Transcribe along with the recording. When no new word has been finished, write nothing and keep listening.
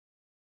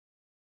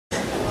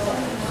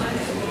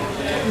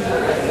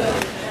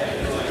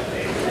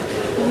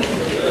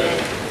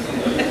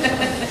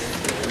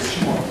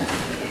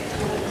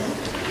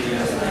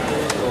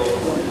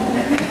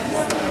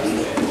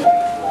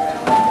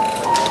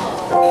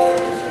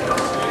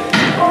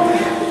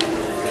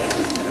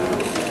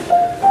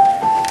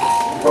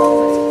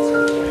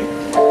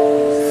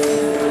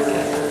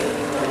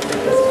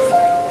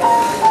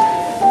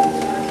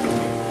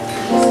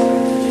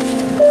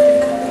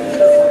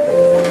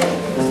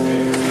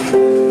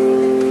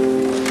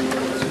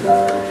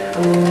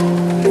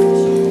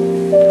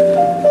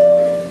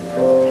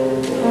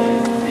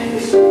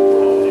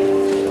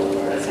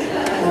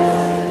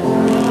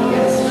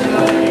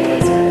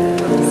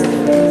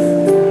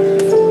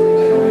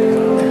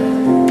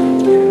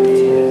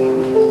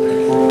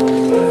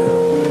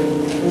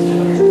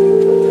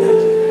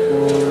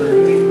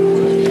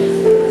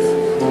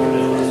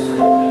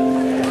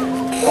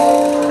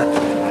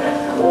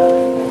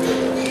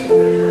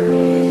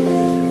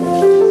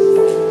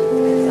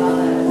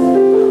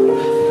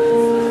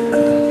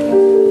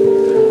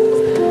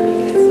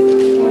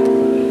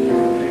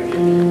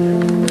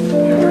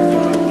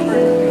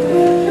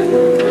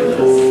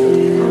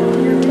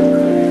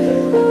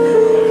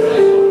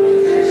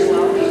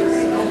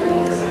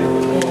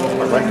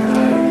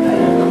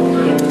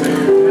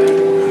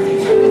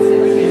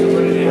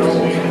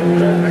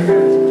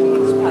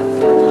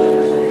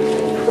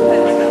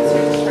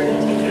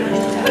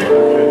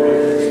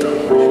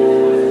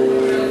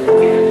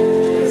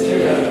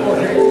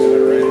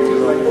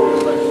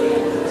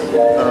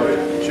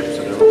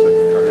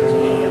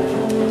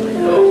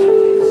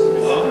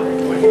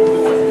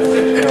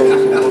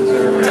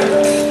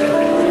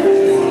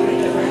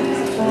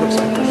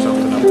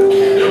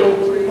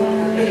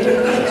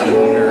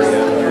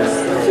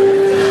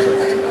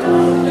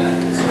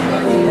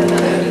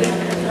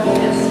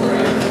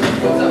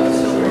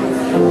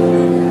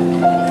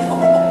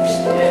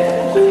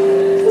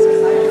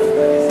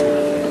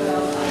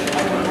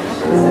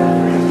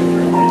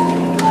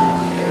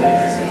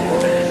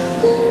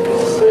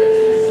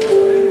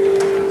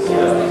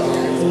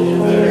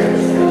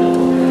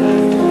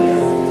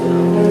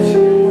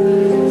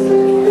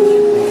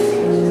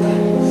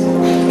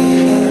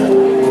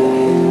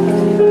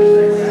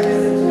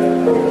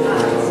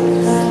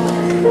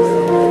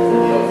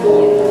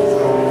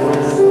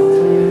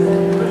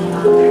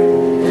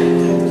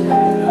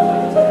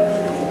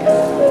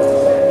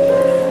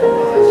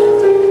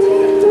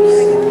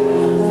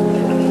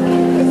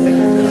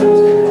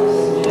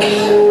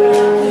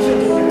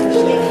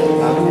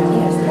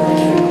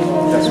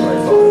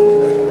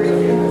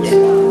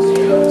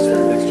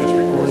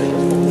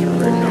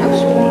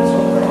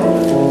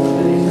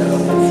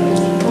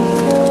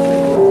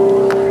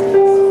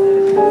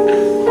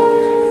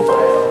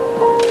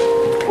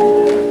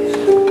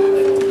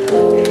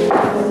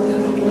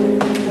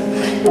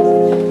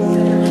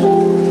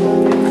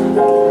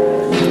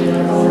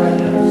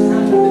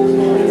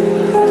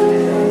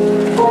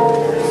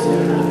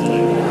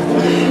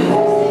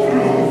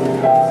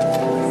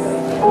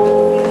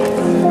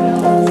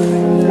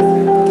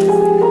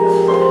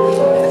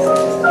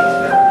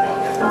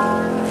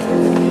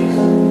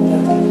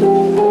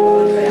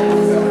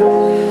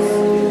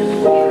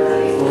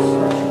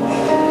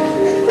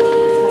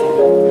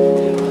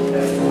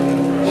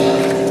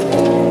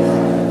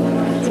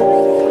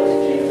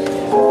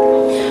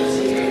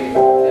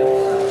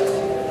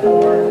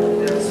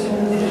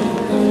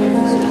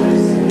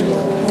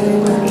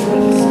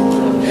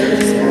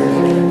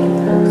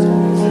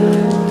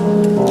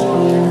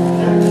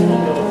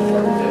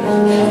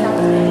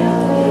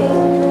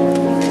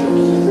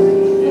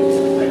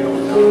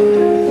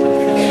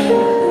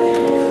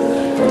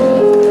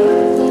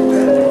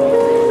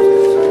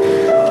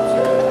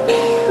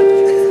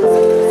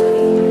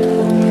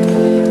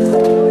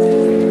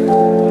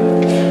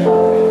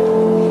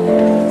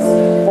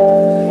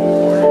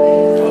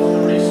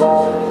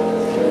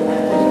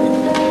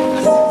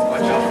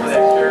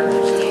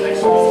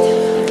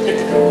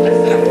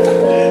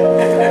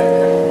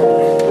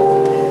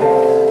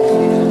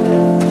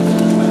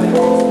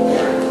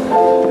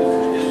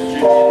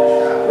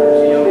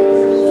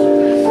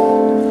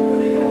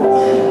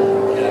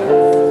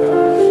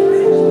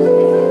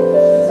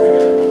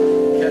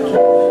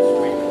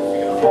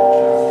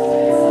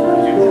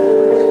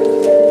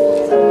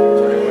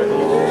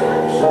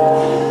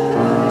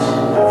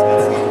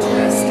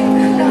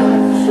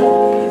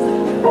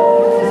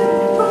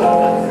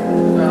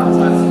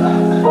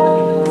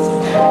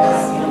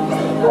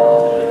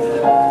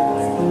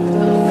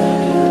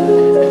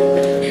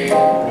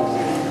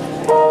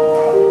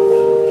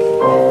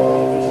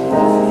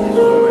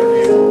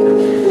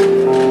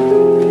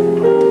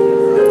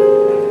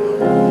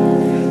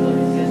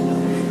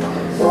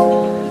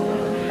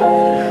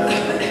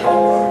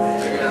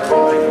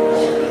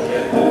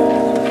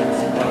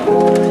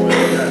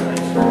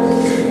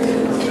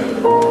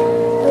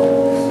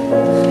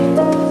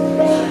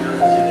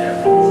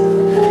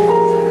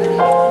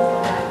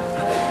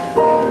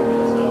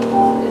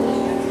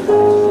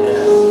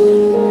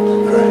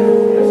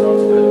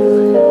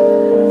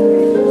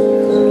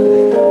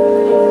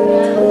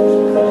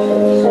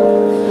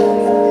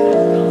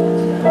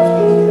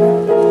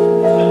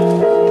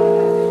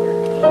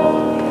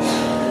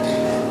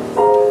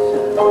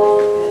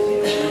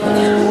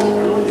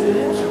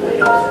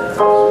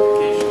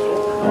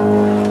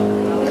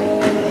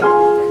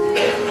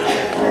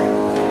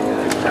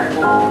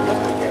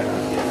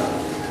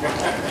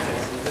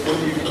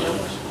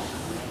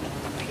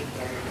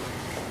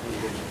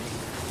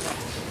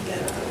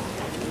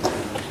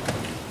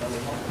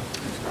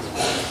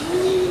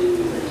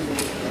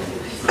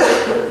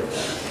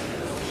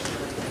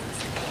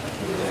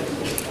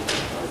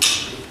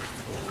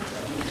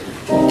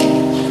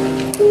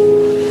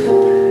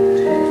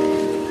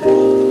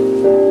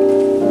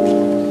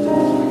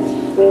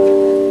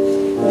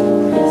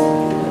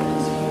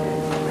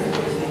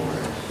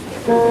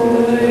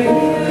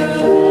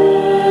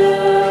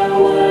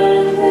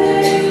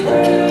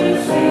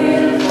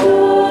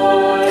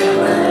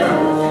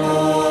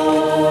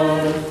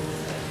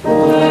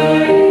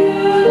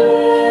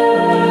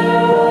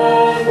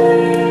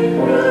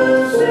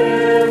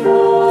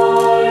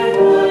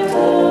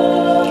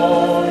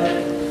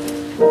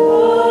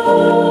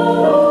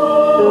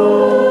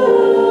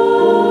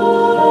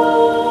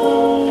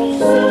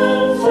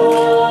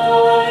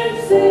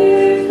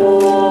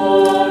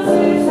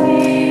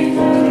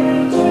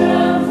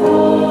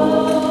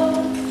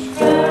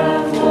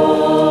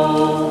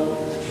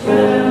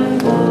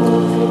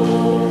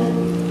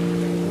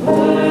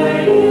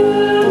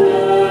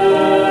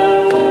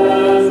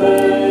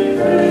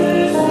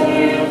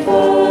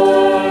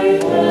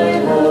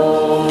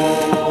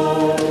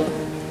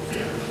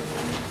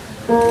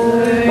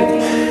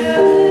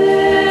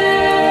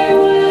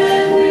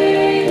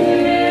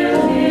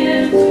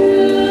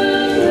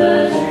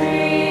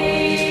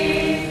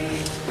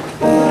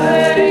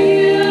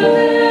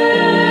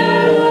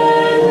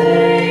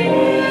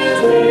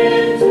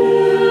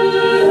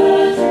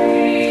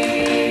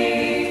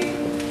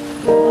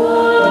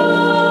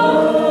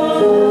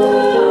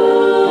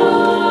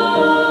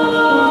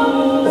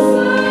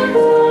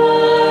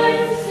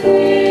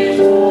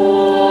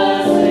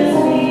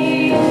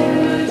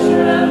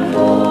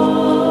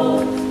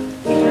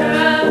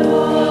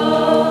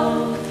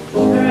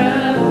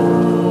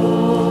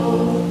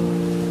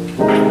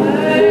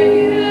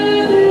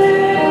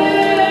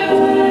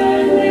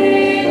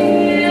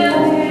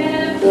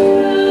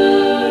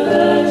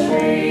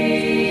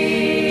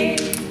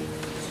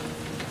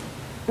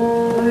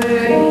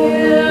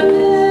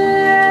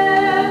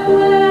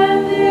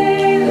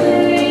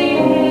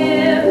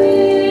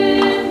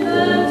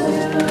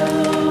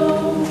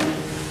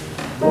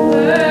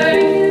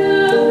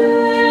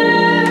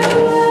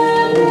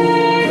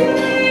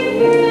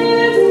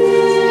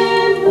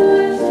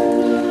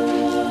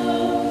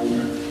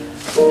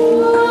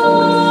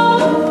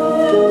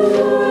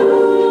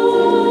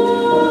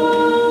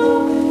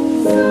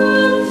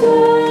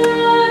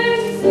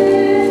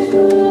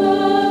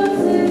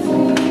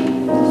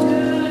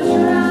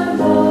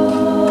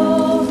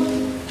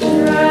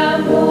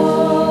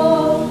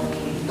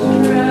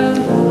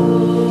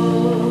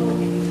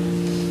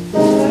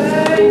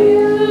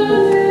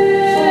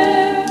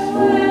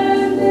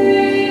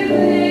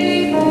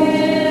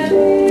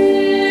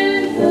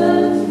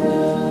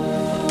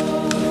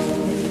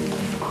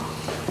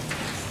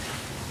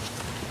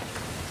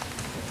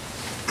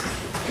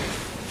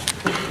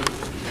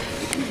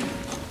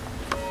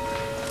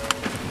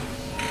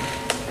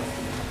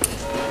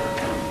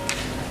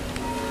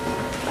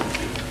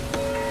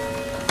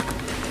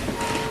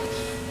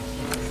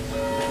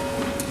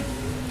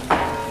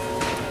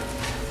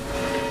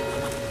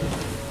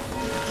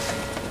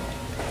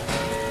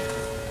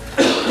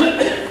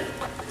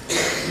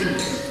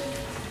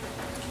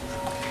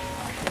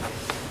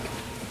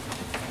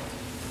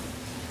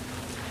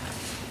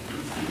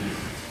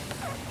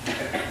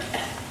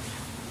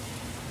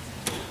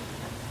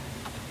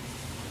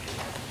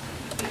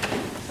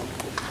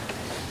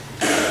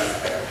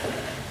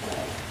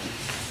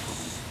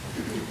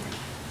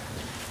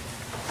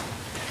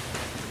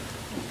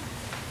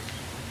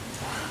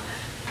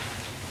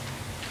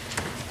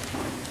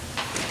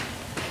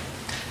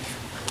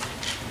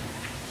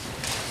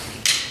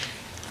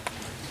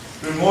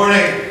Good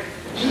morning.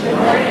 Good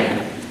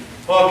morning.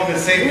 Welcome to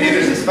St.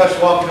 Peter's. A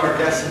special welcome to our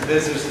guests and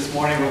visitors this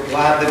morning. We're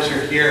glad that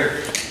you're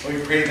here.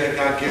 We pray that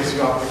God gives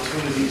you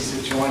opportunities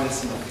to join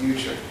us in the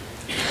future.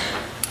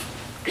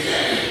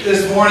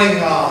 This morning,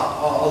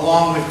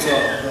 along with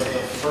the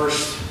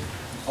first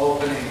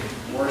opening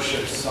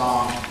worship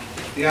song,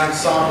 the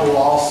ensemble will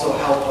also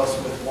help us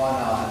with one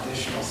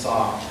additional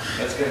song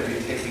that's going to be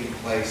taking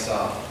place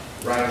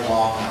right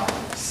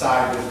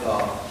alongside with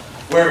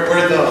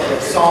where the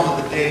Psalm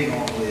of the Day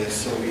normally is.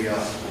 So we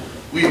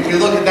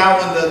look at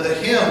that one. The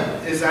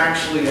hymn is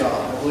actually,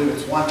 I believe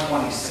it's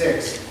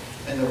 126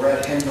 in the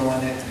red hymnal,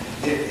 and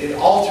it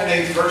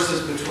alternates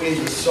verses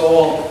between the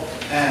soul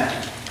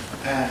and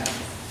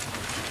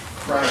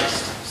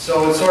Christ.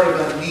 So it's sort of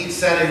a neat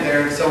setting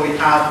there. And so we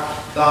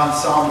have the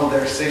ensemble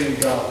there singing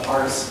the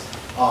parts,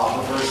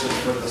 the verses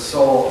for the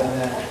soul, and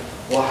then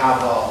we'll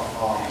have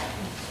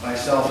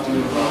myself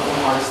do the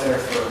parts there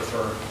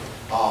for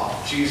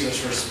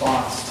Jesus'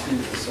 response to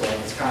the soul.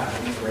 It's kind of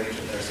a neat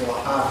arrangement there. So we'll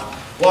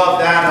have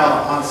that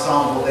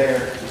ensemble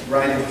there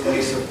right in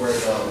place of where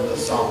the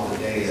Psalm of the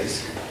Day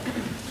is.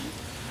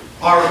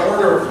 Our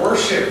order of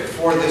worship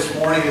for this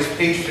morning is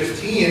page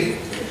 15,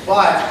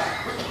 but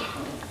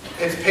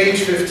it's page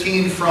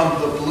 15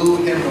 from the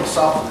blue hymnal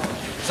supplement.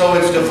 So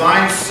it's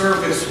Divine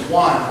Service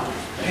 1,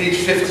 page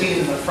 15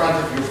 in the front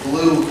of your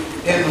blue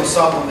hymnal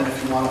supplement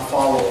if you want to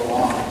follow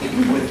along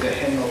with the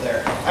hymnal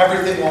there.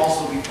 Everything will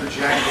also be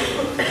projected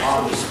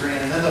on the screen.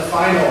 And then the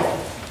final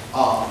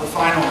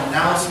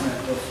announcement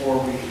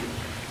before we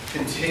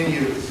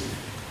continue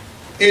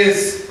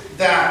is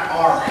that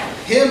our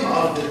hymn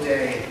of the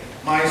day,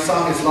 My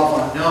Song is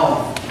Love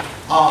Unknown,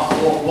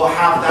 we'll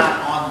have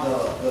that on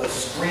the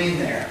screen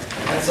there.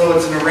 And so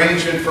it's an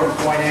arrangement from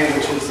Point A,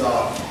 which is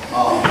a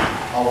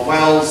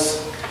Wells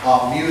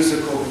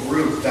musical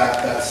group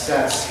that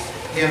sets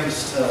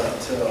hymns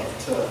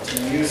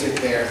to music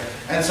there.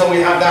 And so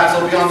we have that. So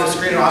it'll be on the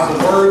screen. It'll have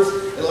the words,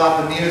 it'll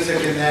have the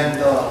music, and then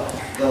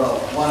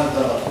one of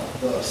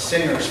the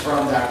singers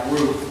from that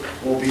group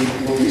will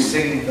be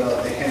singing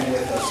the hymn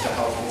with us to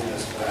help lead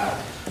us for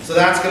that. So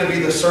that's going to be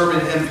the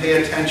sermon hymn.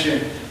 Pay attention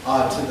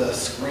to the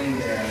screen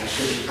there, and it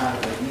should be kind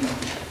of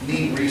a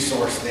neat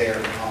resource there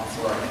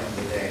for our hymn of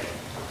the day.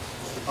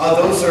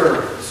 Those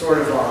are sort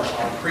of our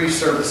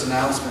pre-service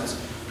announcements.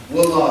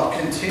 We'll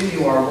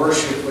continue our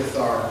worship with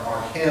our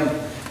hymn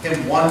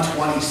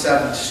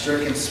 127,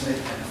 Stricken,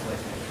 Smitten, and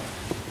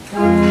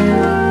Afflicted.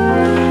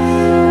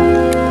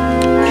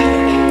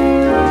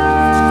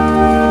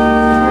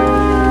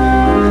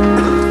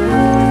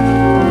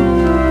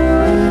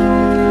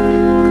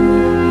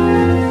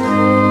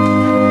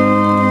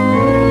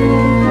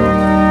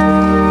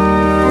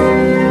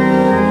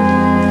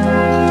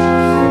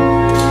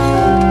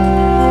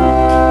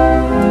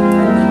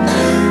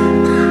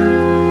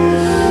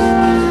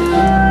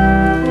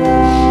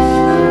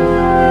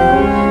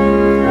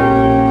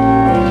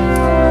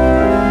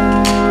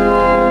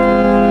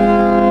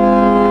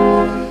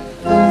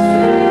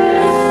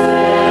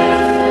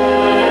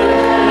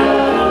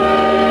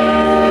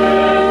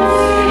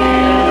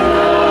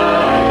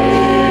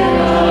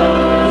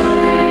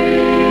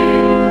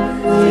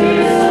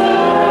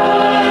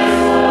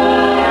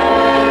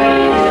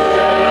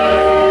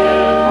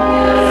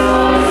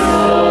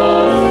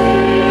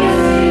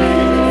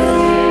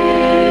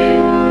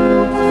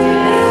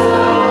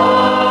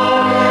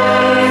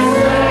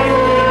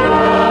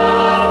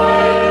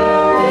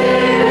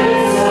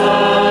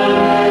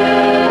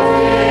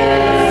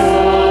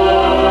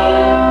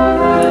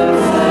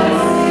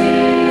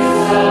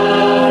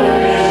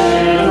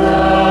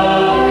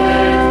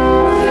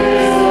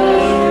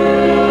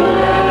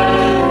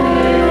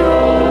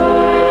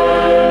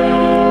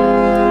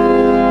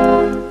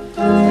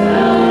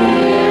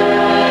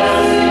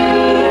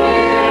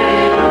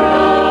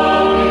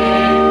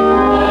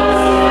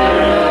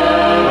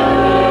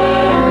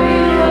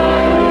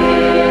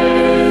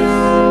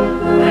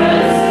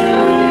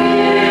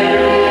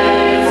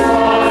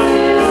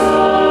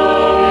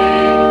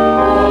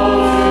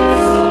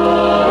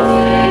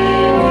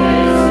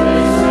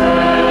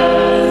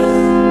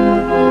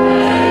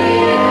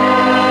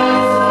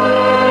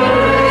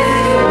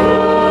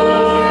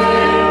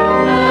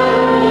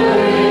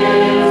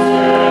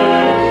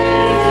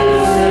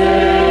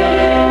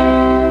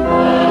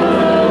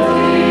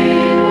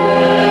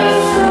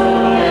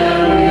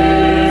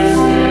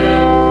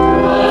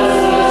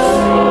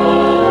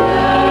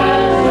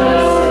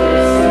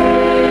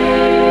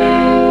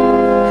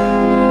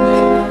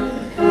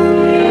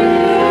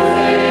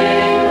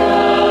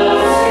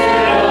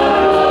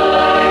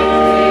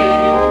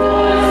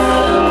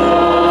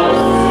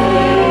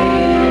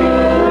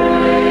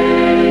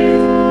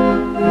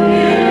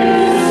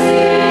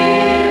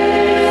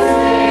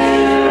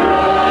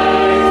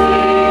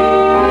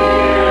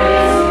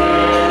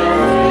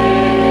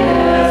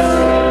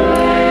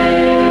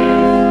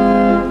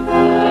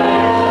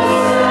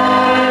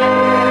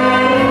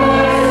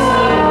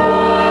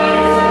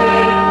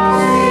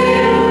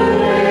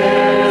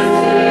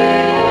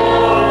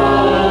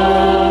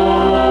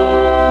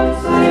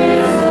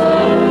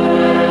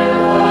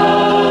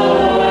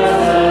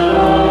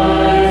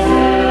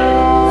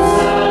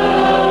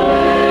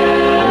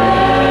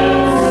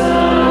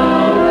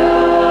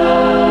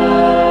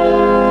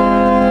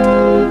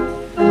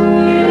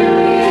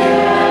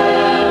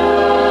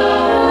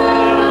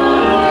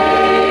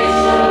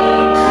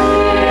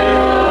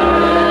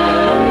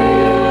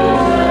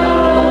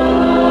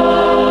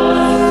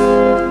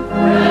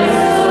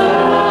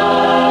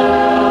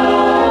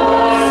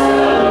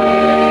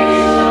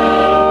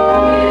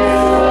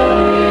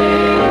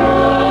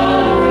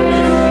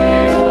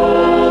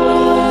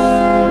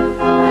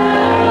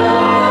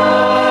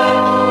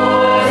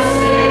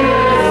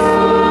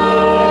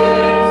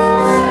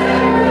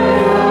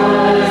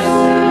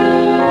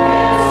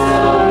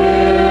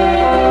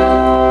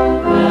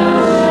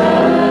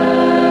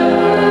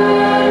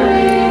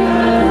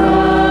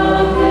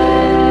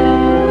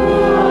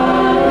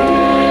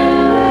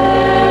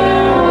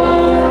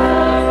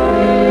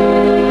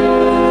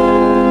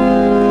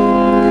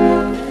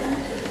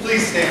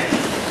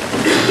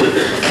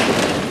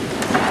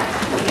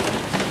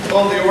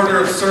 called the Order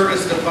of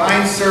Service,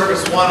 Divine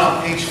Service 1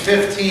 on page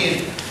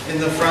 15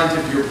 in the front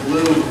of your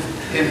blue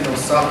hymnal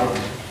supplement.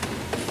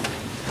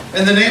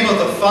 In the name of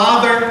the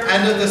Father,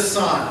 and of the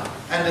Son,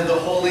 and of the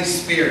Holy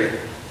Spirit.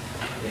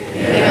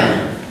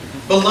 Amen.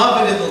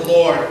 Beloved in the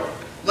Lord,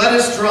 let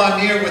us draw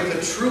near with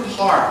a true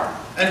heart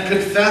and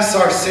confess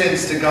our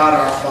sins to God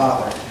our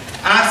Father,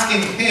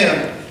 asking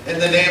Him in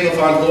the name of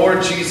our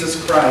Lord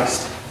Jesus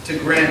Christ to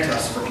grant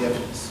us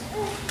forgiveness.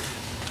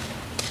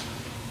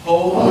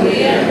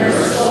 Holy and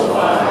merciful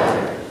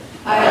Father,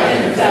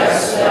 I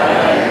confess that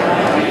I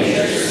am by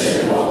nature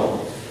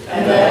sinful,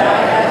 and that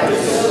I have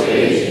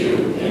disobeyed you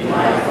in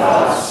my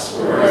thoughts,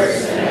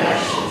 words, and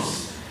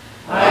actions.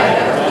 I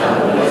have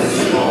done what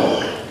is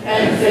evil,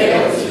 and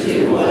failed to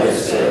do what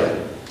is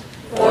good.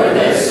 For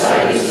this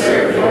I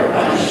deserve your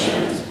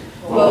punishment,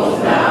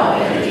 both now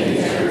and in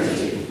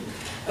eternity.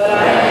 But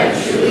I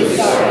am truly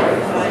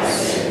sorry for my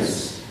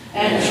sins,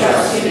 and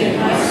trusting in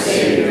my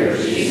Savior,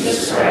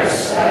 Jesus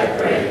Christ, I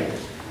pray.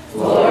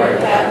 Lord,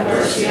 have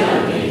mercy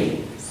on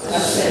me, a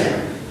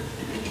sinner.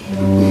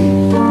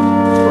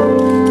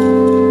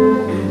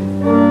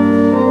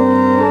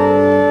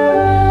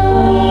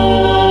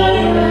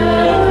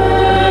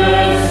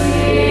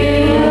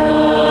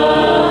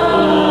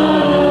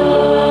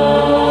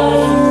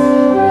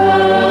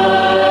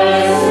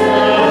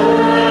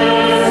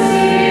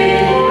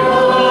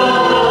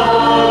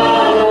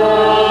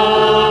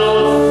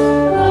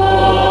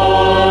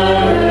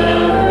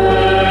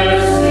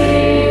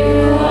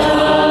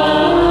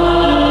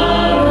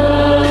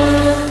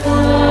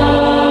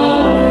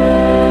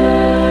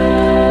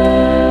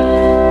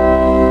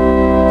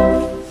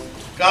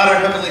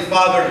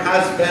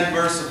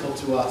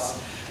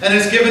 And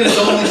has given His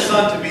only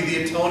Son to be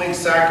the atoning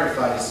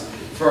sacrifice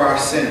for our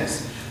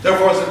sins.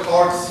 Therefore, as a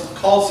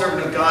called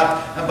servant of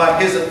God, and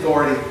by His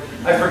authority,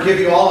 I forgive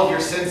you all of your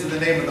sins in the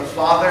name of the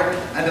Father,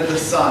 and of the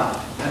Son,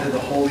 and of the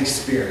Holy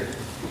Spirit.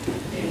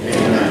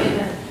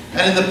 Amen.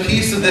 And in the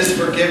peace of this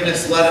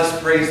forgiveness, let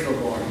us praise the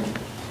Lord.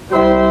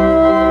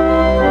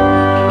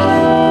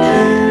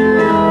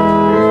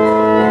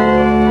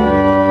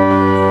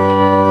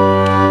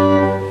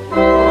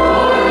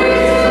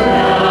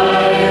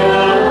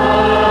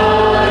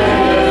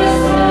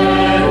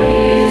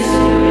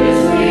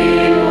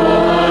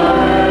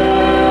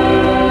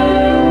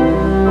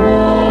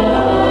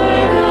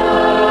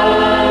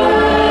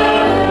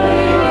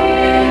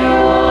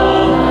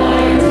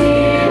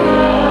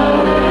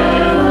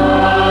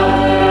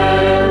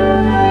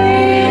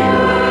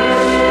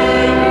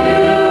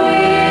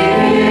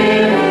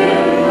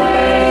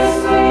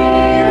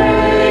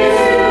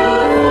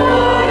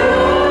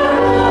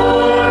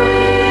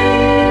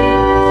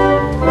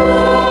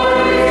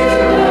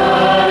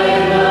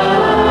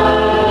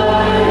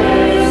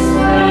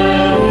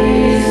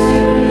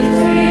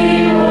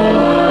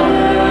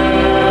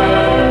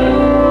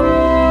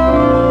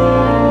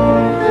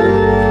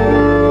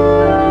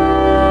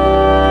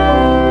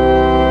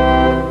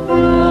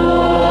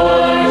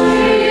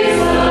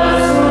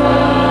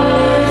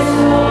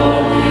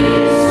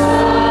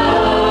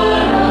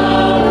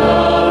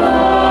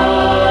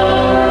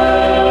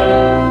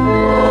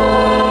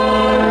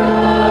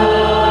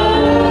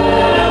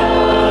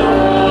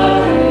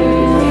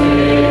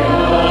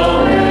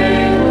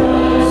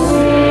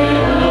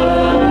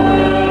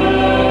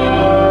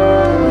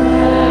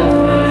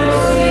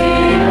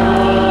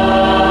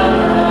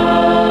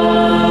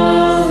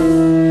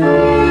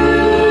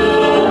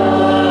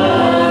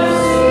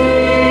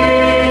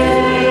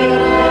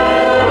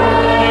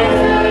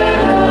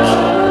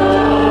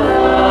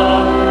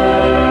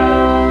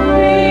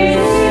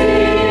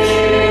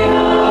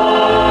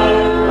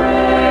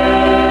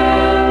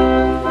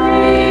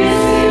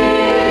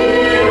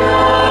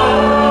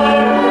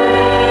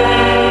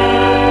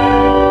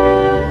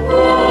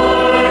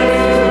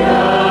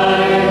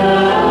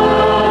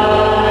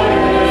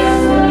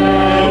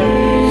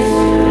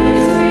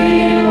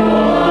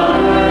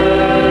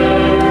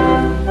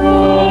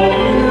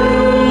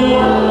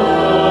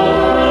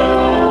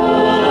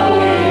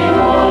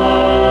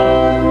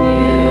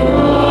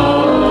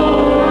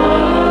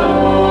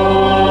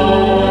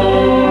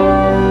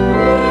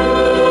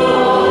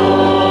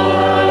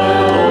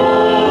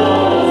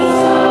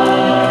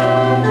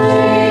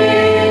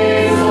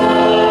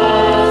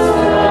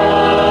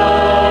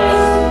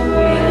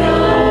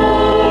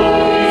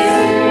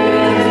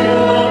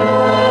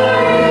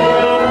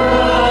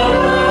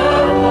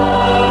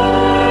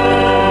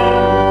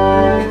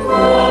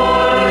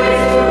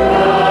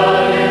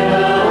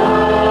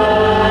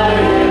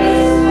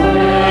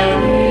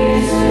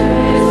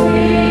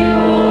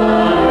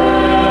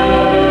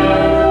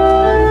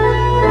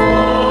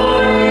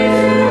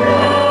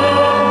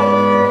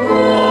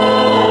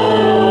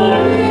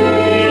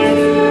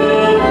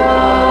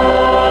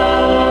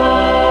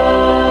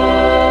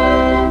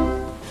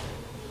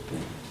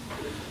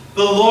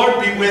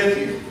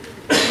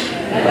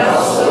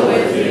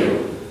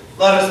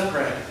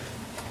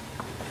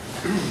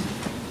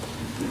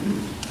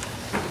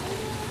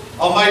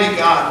 Almighty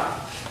God,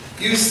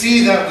 you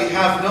see that we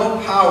have no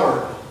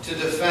power to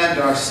defend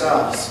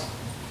ourselves.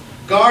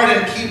 Guard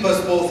and keep us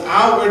both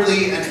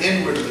outwardly and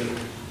inwardly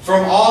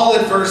from all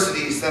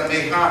adversities that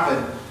may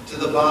happen to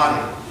the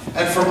body,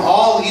 and from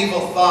all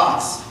evil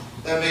thoughts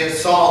that may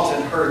assault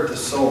and hurt the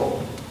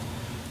soul.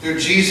 Through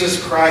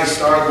Jesus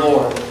Christ our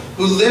Lord,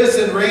 who lives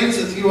and reigns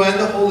with you and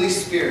the Holy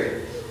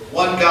Spirit,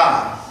 one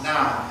God,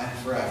 now and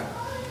forever.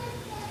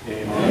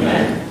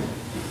 Amen.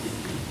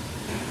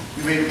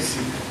 You may be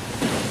seated.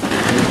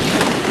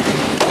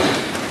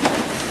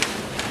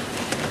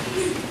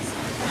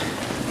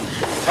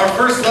 Our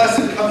first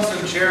lesson comes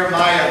from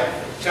Jeremiah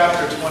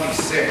chapter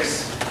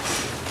 26.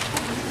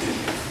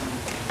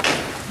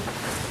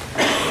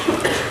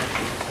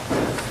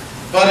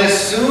 But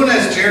as soon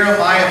as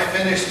Jeremiah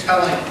finished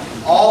telling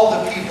all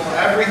the people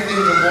everything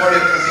the Lord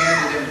had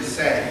commanded him to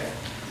say,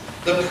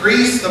 the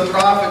priests, the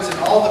prophets,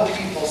 and all the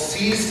people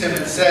seized him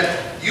and said,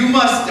 "You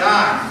must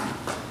die.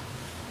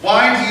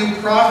 Why do you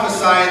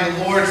prophesy in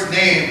the Lord's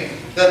name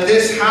that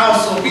this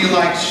house will be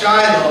like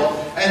Shiloh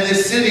and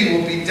this city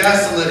will be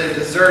desolate and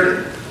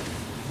deserted?"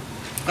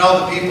 And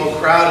all the people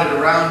crowded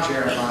around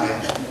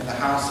Jeremiah in the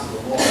house of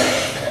the Lord.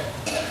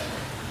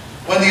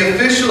 When the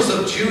officials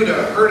of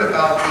Judah heard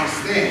about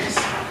these things,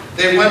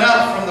 they went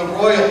up from the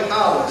royal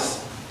palace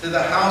to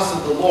the house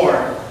of the Lord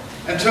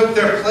and took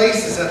their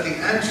places at the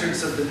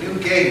entrance of the new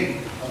gate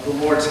of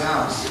the Lord's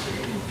house.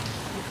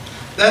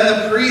 Then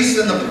the priests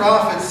and the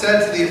prophets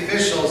said to the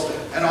officials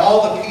and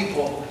all the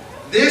people,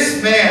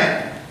 "This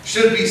man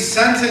should be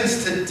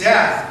sentenced to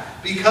death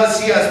because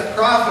he has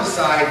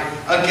prophesied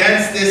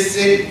against this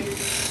city.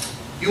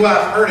 You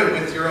have heard it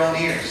with your own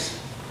ears."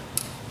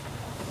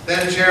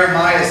 Then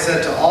Jeremiah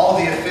said to all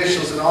the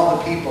officials and all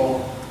the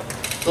people,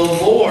 "The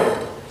Lord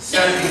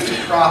sent me to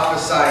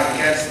prophesy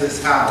against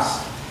this house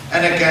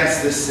and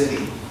against this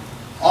city.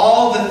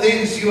 All the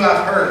things you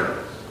have heard.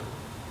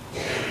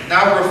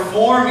 Now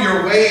reform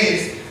your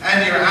ways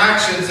and your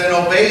actions and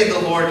obey the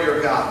Lord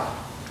your God.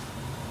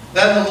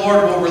 Then the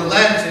Lord will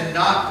relent and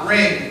not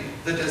bring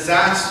the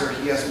disaster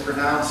he has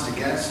pronounced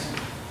against you.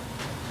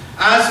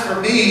 As for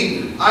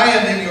me, I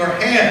am in your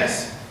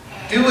hands.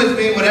 Do with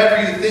me whatever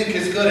you think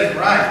is good and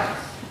right.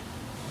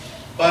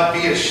 But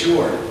be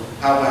assured,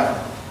 however,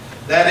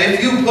 that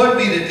if you put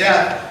me to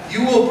death,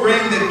 you will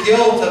bring the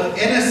guilt of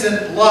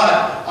innocent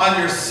blood on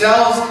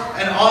yourselves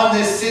and on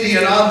this city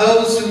and on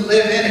those who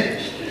live in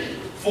it.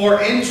 For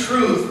in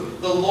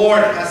truth, the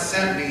Lord has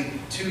sent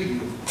me to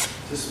you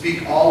to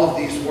speak all of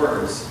these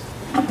words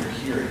in your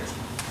hearing."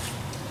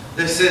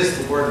 This is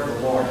the word of the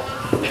Lord.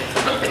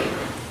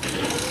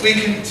 We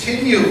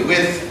continue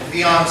with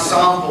the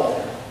ensemble.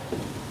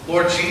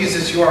 Lord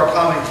Jesus, you are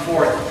coming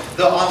forth.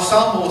 The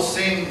ensemble will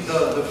sing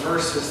the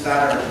verses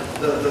that are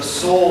the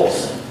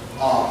soul's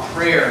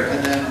prayer,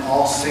 and then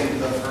I'll sing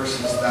the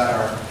verses that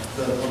are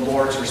the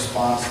Lord's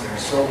response there.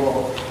 So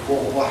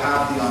we'll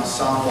have the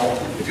ensemble.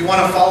 If you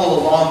want to follow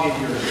along in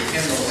your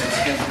hymnals, it's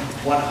hymn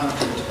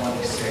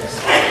 126.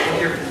 We'll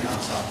hear from the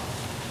ensemble.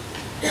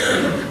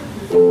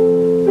 You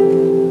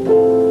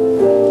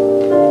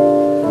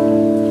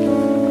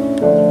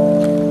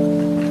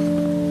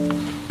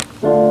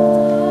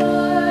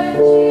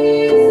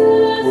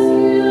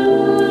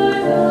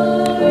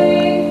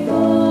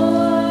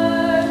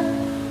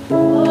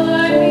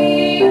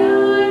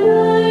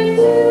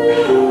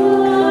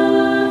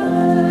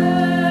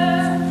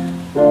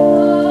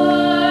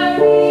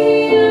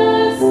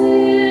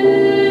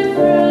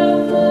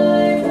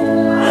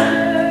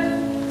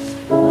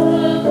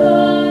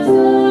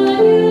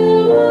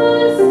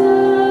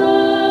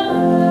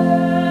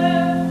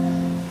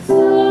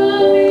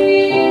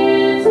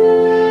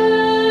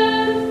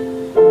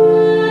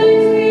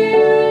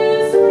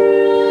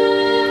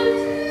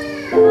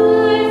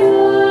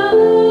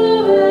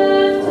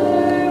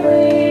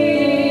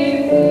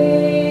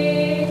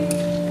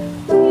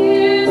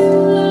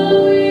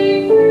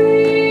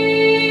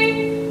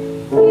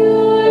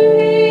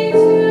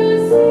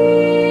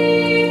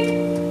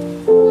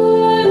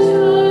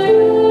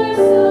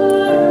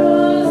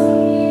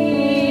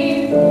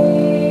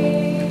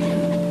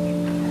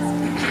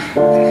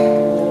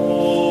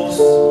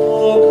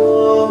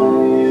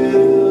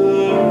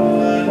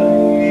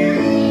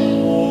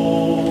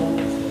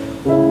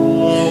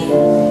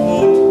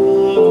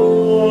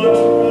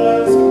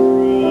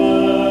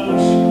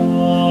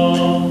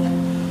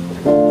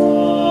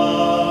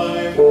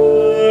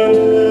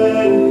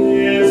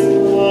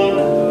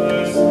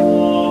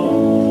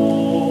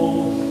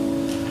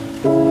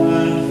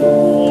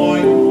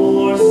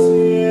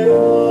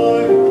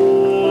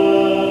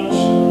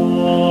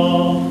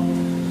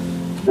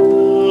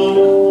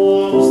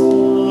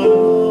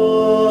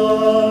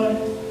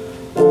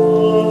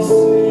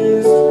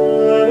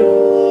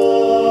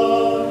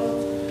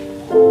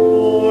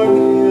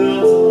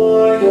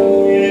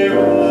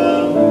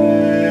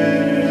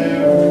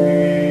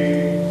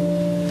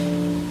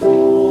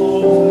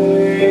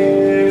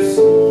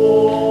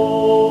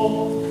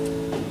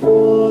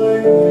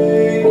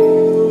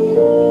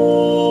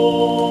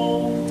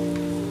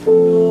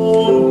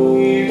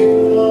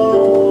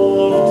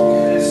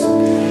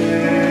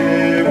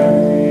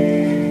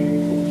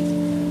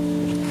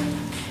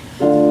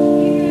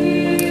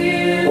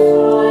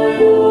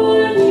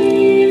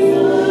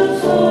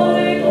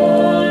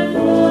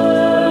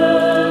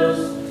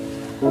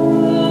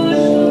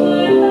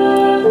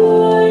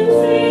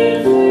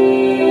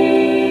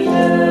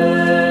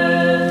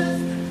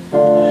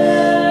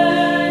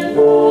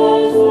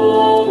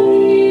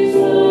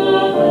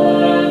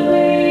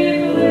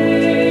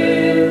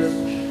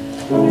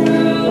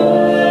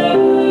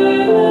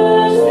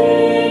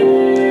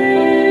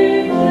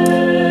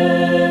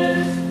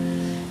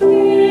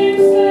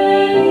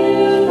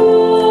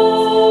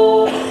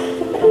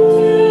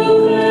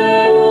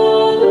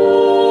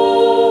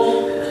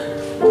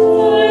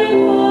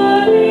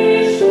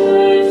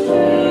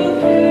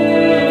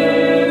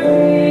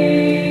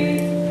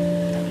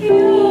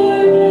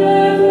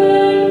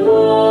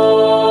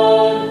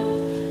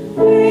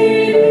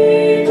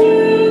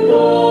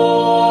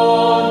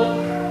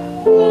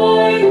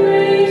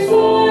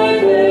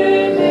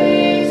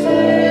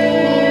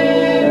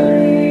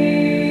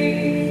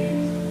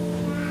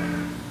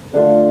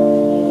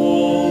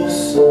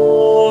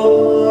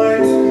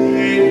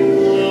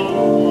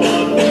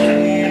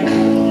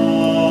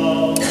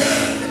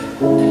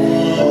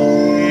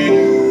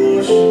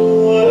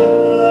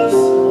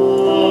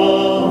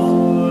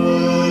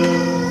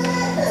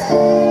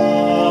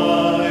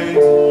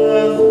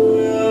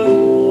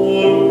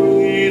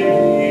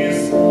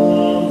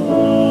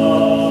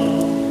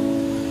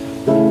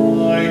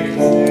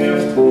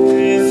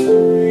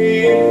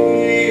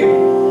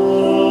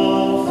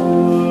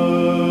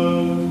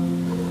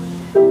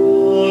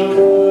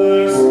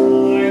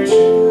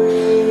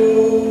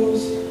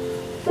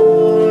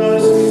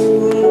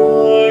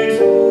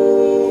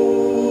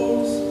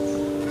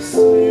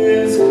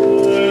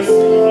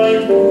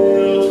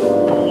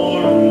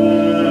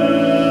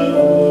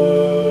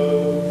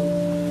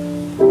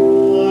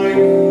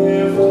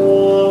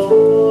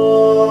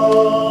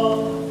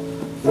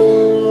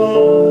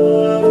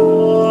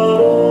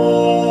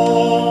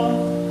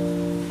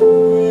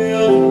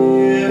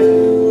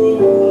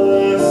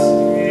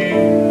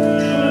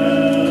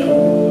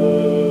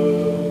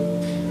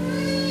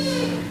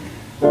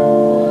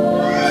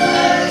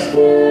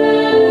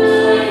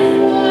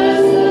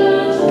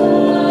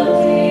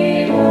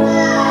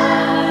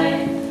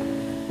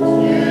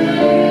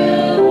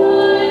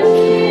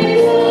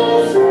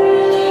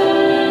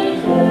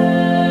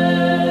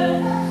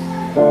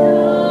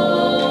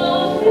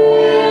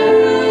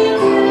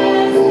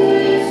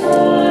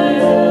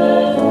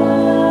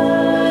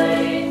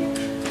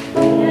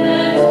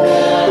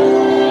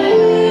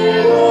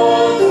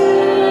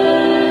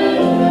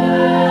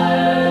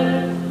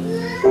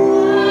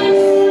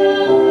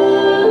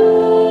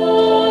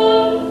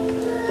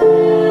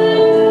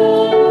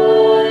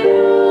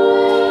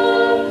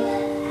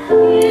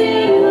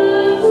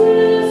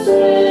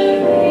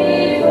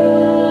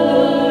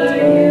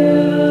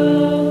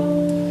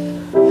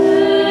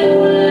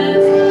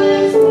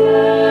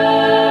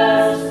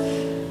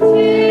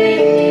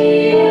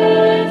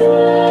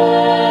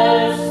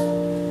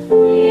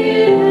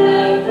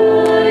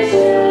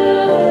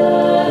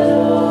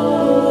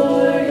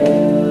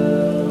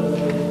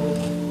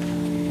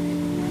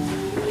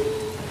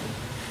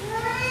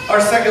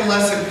second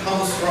lesson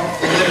comes from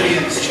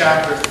Philippians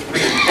chapter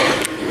 3,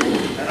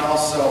 and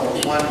also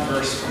one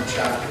verse from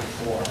chapter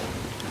 4.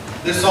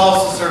 This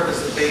also serves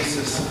as a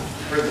basis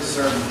for the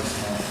sermon this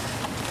morning.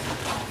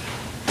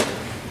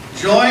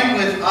 Join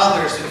with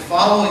others in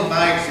following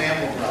my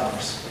example,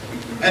 brothers,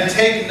 and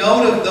take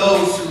note of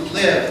those who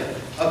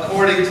live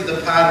according to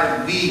the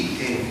pattern we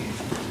gave you.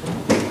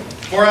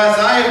 For as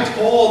I have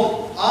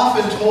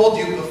often told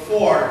you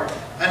before,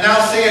 and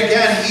now say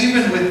again,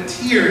 even with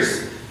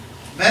tears,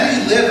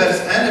 many live as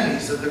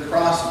enemies of the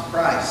cross of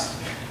Christ.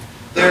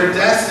 Their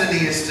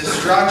destiny is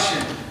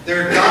destruction,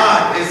 their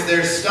God is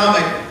their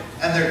stomach,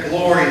 and their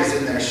glory is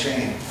in their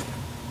shame.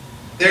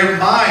 Their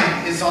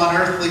mind is on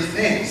earthly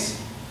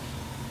things,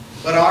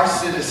 but our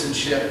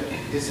citizenship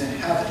is in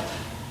heaven.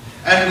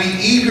 And we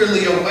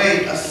eagerly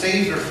await a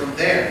Savior from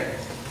there,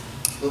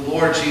 the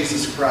Lord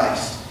Jesus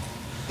Christ,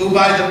 who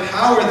by the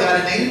power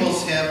that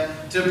enables him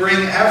to bring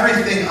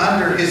everything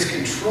under his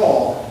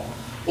control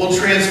will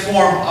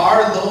transform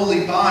our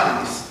lowly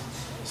bodies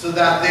so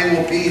that they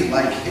will be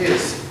like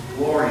his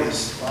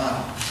glorious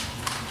body.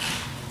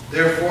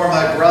 Therefore,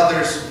 my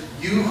brothers,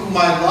 you whom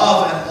I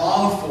love and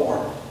long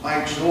for,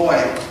 my joy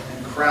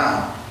and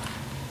crown,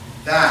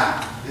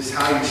 that is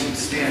how you should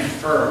stand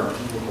firm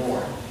in the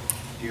Lord,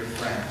 dear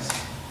friends.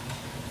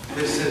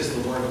 This is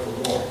the word of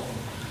the Lord.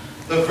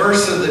 The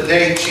verse of the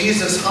day,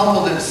 Jesus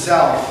humbled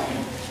himself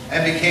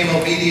and became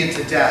obedient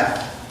to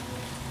death,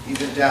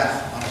 even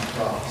death on a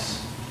cross.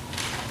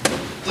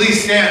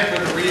 Please stand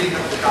for the reading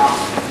of the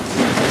gospel.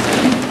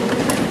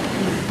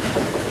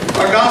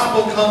 Our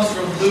gospel comes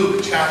from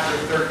Luke chapter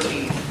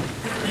 13.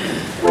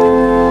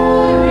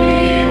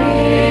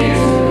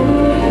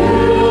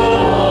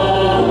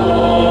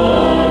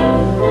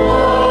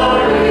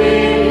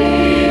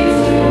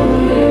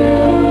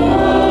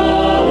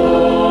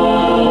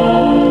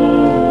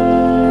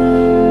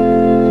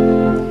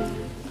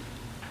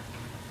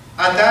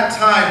 At that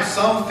time,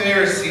 some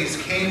Pharisees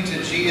came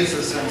to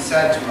Jesus and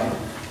said to him,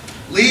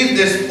 "Leave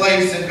this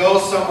place and go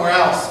somewhere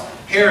else.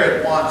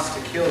 Herod wants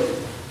to kill you."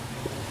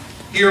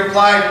 He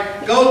replied,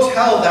 "Go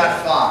tell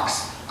that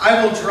fox,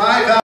 I will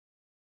drive out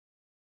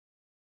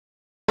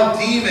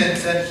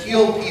demons and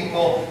heal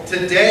people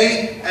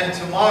today and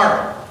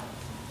tomorrow,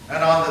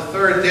 and on the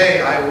third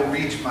day I will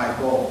reach my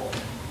goal.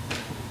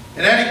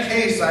 In any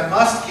case, I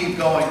must keep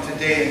going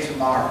today and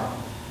tomorrow,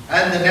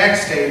 and the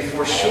next day,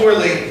 for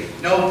surely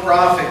no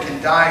prophet can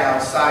die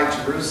outside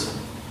Jerusalem.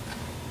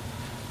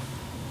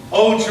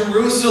 O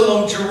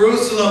Jerusalem,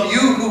 Jerusalem,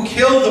 you who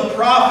kill the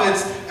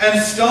prophets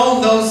and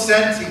stone those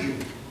sent to you.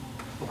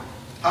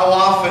 How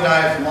often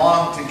I have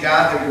longed to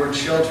gather your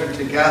children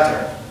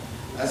together,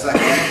 as a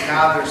hen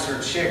gathers her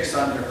chicks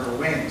under her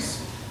wings,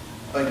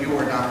 but you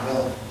are not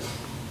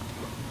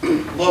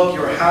willing. Look,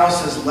 your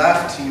house is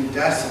left to you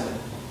desolate.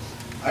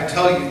 I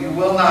tell you, you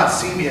will not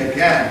see me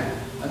again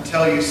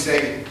until you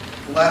say,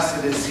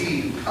 'Blessed is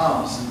he who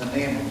comes in the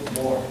name of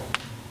the Lord.'"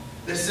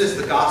 This is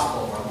the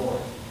gospel of our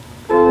Lord.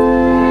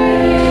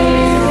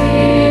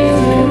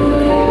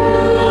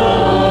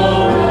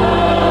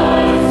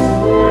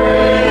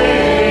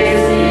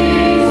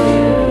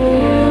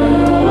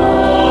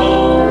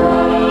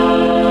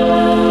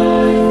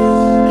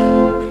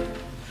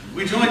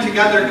 We join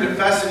together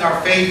confessing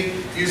our faith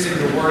using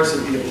the words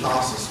of the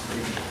Apostles'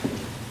 Creed.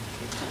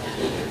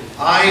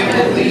 I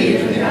believe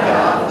in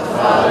God the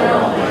Father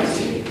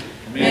Almighty,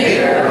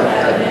 maker of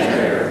heaven and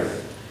earth.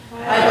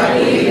 I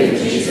believe in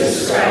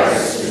Jesus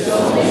Christ, his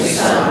only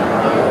Son,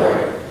 our Lord,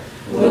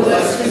 who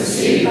was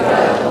conceived by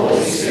the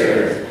Holy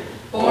Spirit,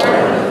 born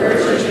of the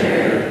Virgin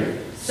Mary,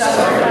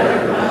 suffered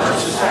under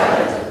Pontius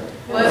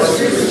Pilate, was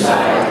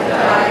crucified,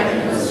 died,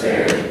 and was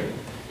buried.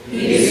 He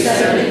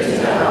descended to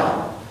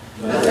hell.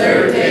 The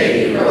third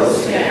day he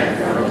rose again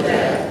from the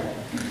dead.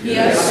 He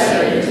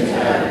ascended into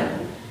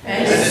heaven,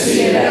 and is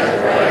seated at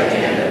the right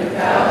hand of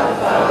God the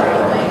Father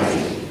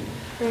Almighty.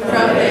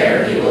 From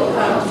there he will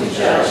come to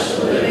judge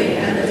the living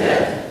and the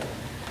dead.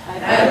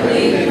 I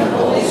believe in the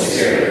Holy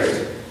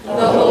Spirit, the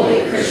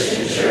holy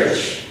Christian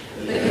Church,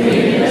 the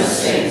communion of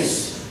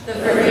saints, the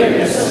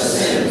forgiveness of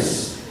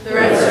sins, the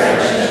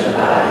resurrection of the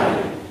body,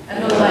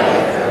 and the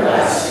life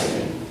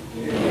everlasting.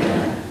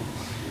 Amen.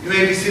 You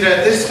may be seated.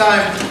 At this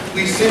time,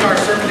 we sing our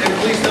sermon, and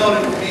please note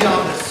it will be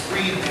on the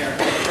screen there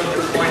for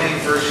the Koine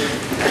version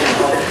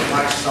of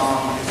my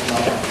song is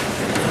Love.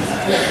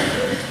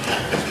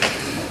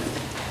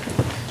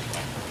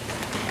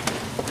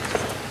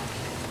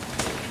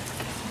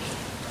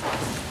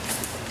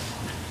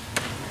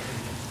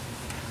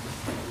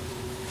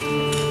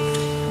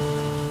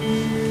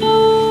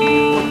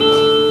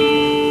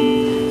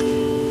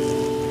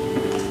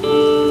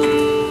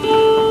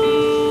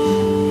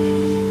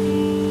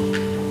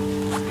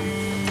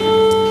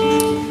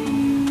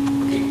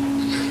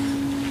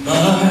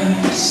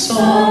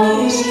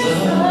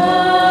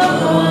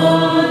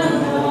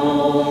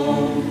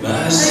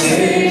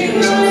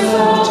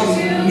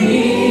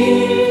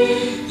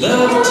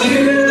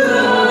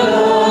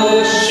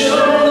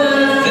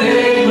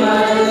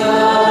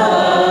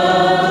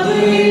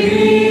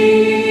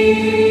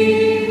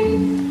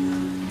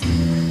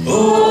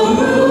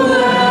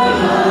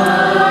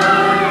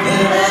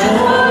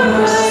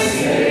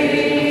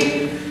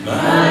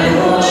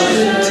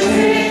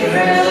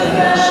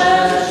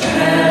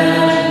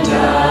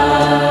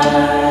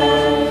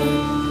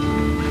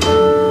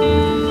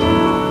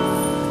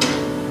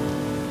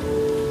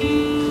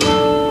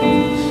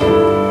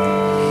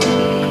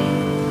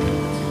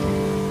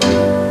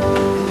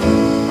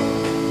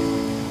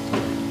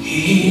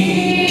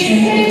 He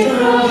came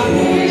from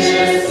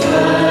his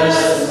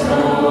blessed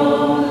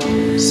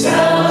throne,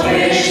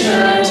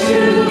 salvation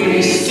to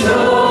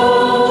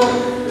bestow,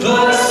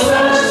 but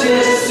such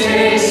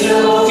disdains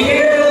no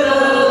fear the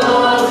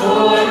love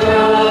for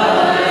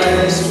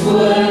Christ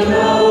would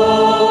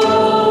know.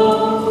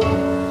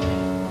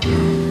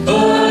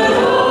 But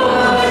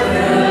oh,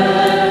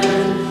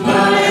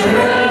 my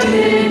friend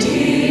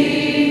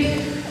indeed,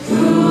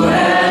 who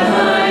am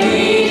I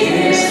in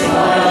his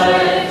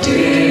life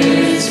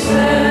did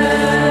spend?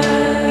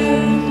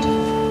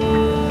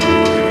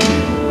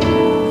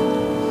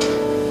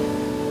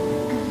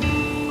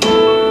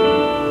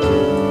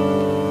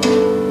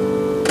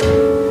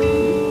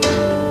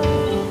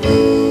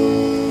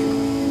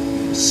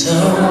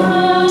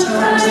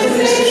 Sometimes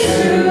this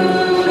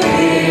true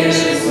is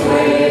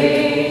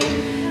way,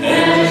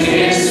 and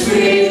his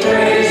sweet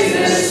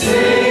praises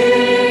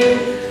sing,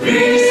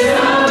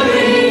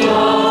 resounding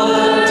all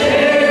the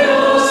day,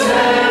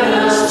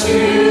 hosannas to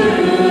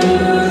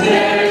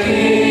their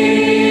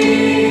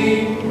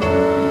King.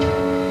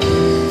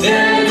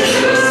 Then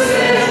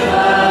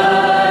crucified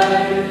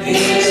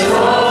is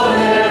all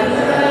their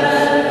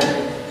bread,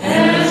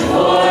 and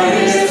for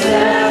his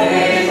death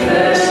they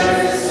thirst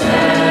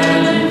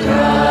and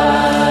cry.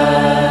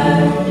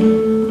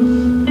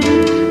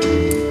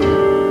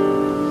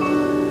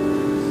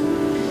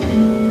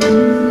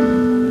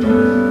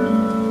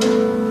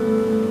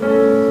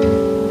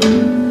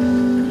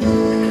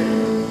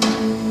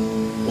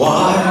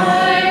 Why?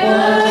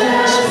 What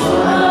has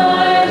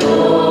my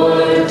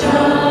Lord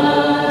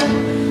done?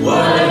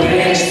 What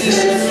makes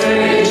this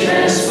rage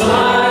and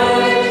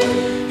spite?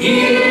 He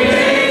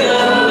made the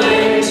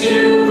lame to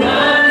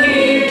run,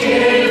 he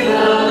gave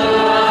the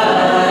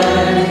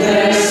blind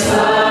their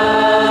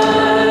sight.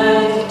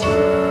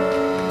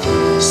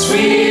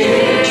 Sweet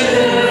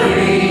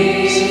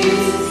victories,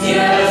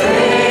 yet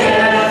they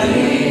have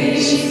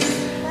these,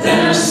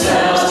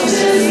 themselves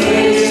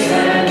displeased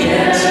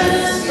against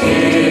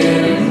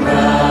him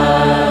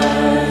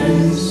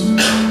rise.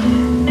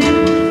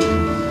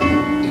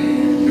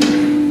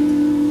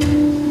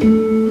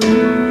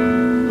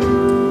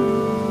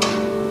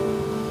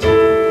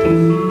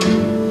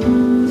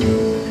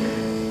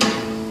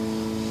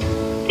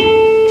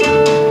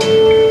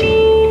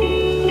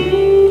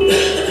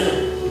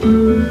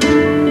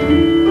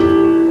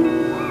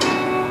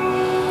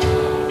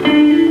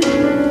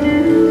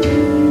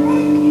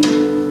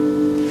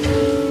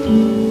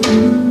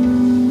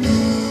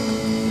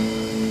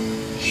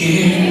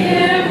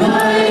 Here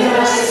might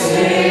I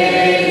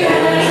stay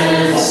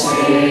and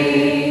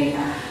say,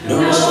 no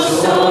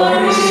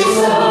stories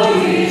of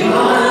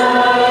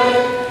divine,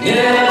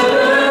 never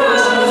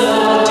was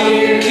the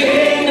dear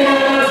King,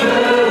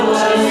 never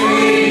was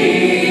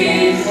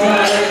free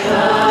like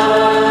thine.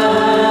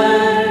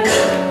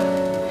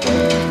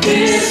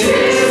 This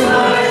is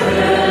my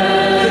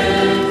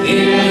friend,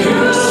 in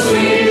whose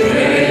sweet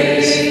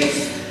praise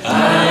I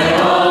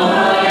all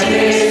my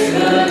days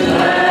could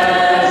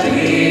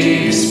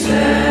gladly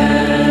spend.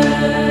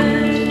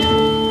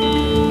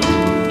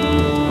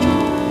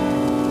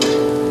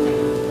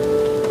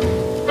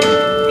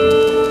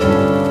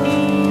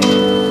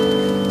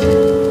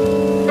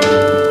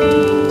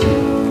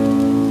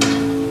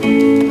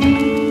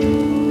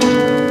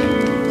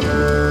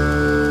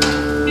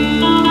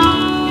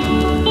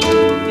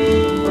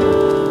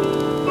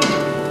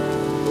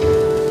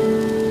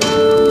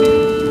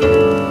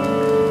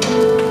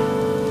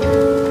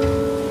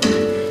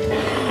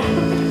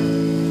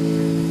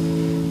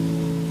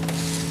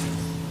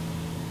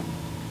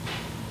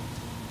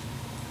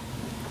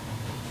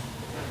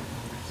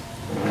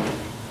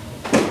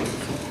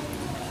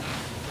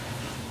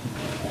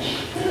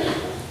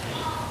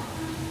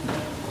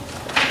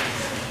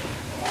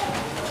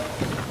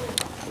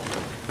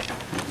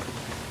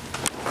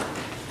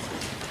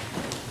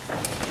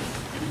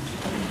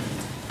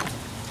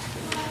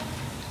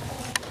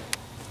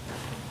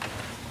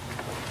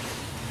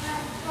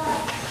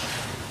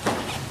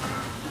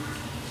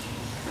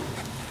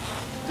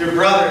 Dear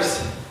brothers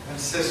and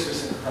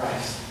sisters in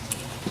Christ,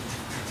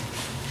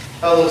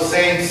 fellow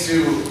saints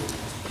who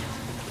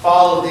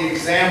followed the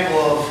example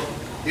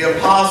of the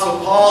Apostle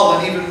Paul,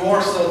 and even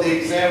more so the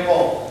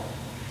example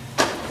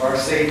of our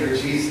Savior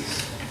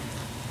Jesus.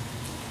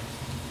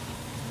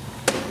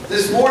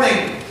 This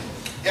morning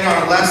in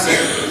our lesson,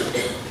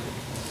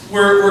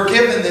 we're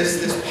given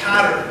this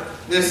pattern,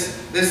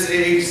 this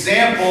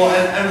example,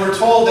 and we're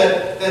told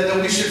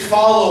that we should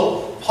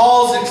follow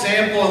Paul's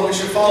example and we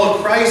should follow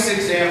Christ's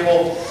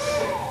example.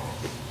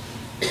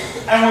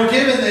 And we're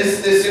given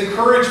this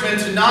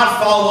encouragement to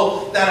not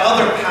follow that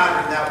other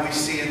pattern that we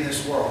see in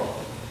this world.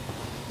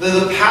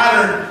 The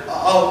pattern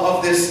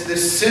of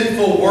this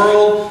sinful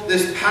world,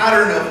 this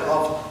pattern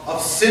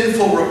of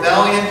sinful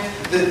rebellion,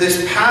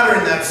 this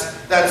pattern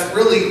that's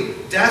really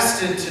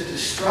destined to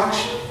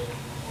destruction.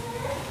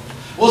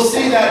 We'll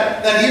see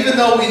that even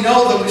though we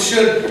know that we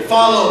should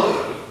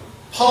follow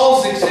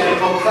Paul's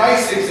example,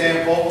 Christ's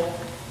example,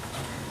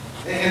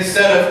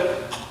 instead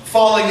of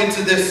falling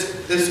into this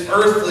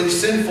earthly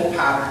sinful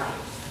pattern,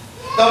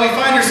 That we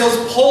find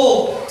ourselves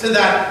pulled to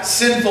that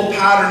sinful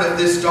pattern of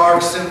this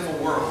dark,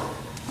 sinful world.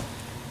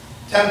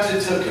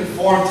 Tempted to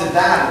conform to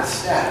that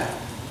instead.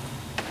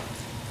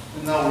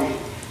 Even though we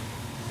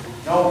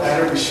know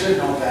better, we should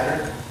know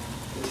better.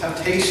 The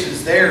temptation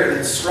is there and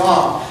it's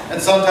strong. And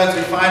sometimes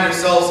we find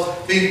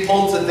ourselves being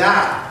pulled to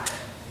that.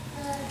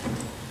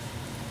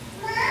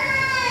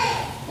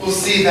 We'll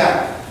see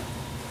that.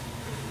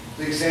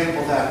 The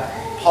example that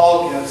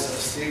Paul gives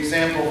us, the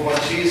example of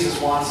what Jesus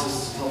wants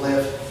us to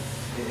live,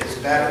 is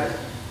better.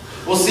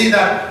 We'll see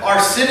that our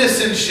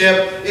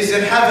citizenship is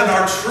in heaven.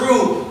 Our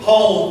true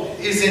home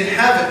is in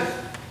heaven.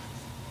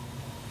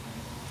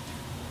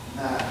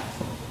 And that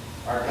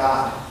our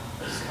God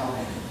is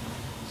coming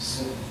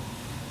soon.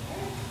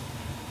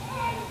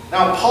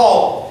 Now,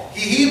 Paul,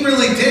 he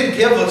really did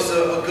give us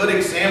a good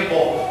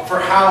example for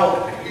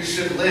how you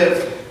should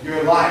live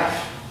your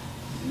life.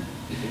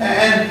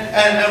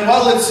 And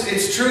while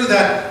it's true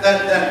that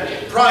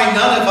probably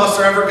none of us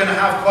are ever going to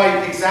have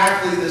quite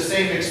exactly the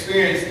same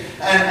experience,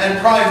 and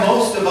probably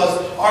most of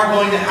us aren't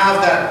going to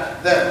have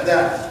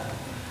that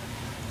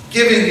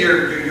giving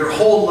your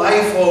whole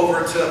life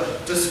over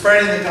to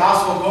spreading the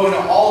gospel, going to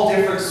all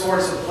different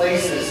sorts of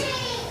places.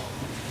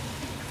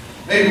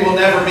 Maybe we'll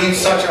never meet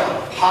such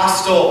a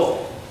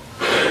hostile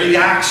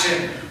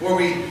reaction where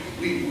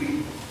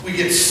we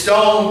get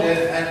stoned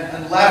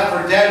and left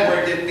for dead,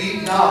 where we get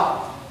beaten up,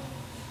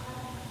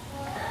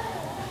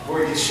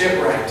 where we get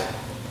shipwrecked.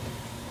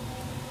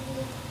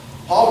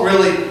 Paul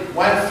really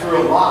went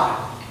through a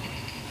lot.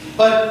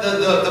 But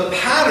the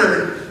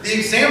pattern, the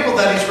example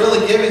that he's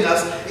really giving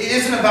us, it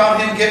isn't about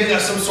him giving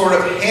us some sort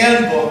of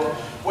handbook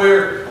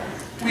where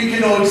we can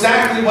know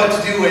exactly what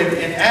to do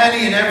in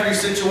any and every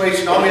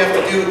situation. All we have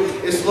to do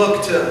is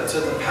look to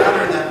the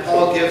pattern that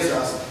Paul gives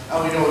us,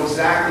 and we know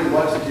exactly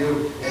what to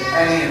do in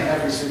any and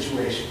every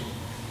situation.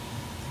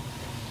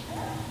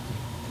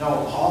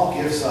 No, Paul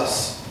gives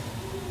us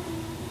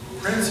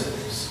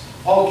principles.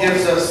 Paul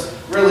gives us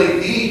really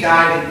the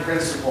guiding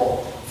principle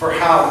for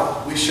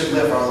how we should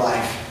live our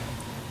life.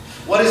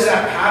 What is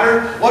that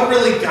pattern? What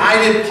really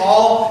guided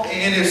Paul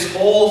in his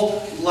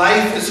whole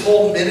life, his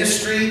whole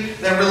ministry,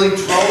 that really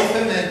drove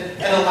him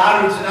and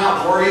allowed him to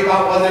not worry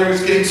about whether he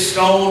was getting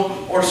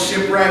stoned or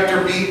shipwrecked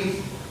or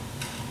beaten?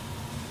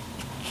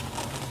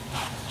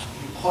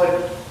 He put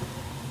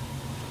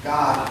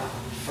God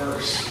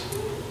first.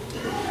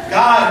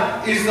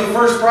 God is the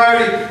first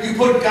priority. You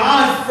put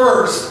God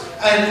first,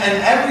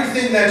 and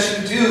everything that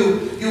you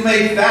do, you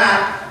make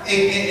that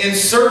in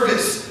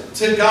service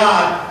to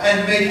God,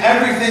 and make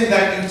everything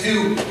that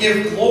you do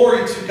give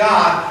glory to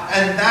God,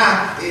 and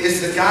that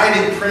is the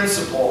guiding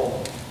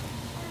principle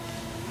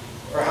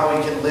for how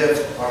we can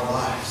live our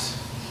lives.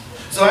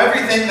 So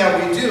everything that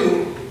we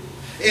do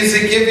is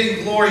in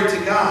giving glory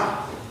to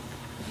God,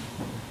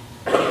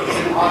 is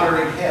in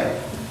honoring Him,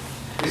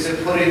 is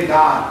in putting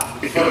God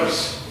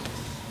first.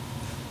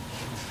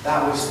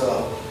 That was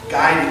the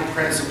guiding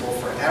principle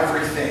for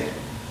everything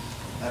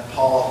that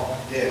Paul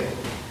did.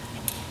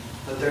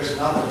 But there's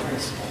another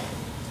principle.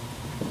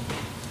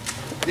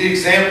 The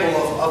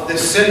example of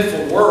this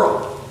sinful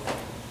world.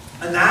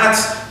 And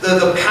that's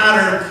the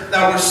pattern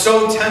that we're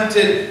so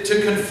tempted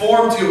to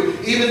conform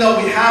to, even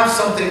though we have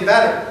something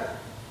better.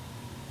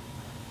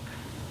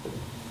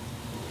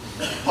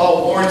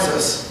 Paul warns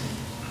us,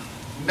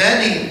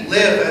 many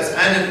live as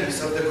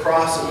enemies of the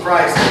cross of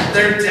Christ.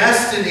 Their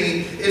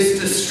destiny is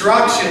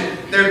destruction.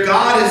 Their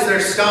God is their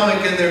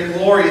stomach, and their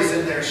glory is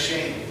in their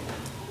shame.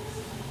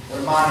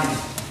 Their mind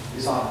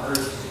is on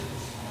earthly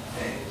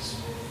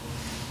things.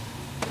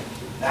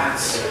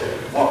 That's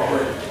what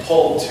we're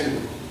pulled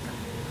to.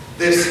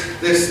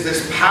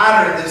 This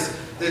pattern,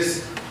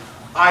 this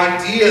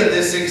idea,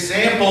 this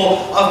example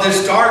of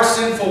this dark,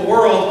 sinful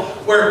world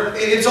where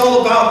it's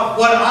all about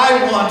what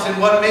I want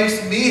and what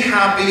makes me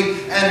happy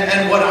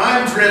and what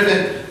I'm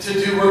driven to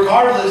do,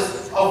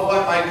 regardless of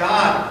what my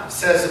God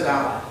says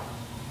about it.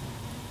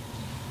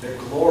 Their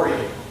glory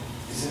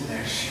is in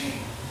their shame.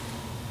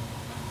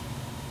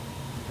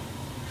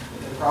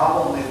 But the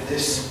problem with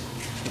this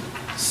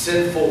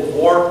sinful,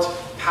 warped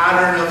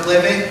pattern of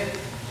living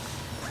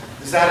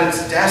is that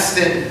it's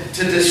destined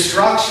to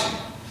destruction.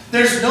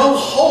 There's no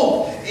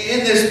hope in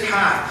this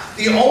path.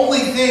 The only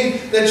thing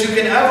that you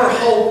can ever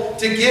hope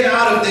to get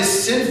out of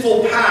this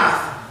sinful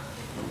path,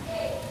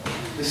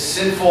 this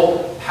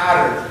sinful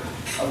pattern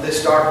of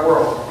this dark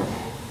world,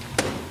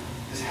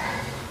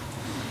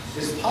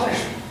 is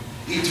punishment.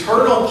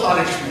 Eternal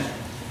punishment.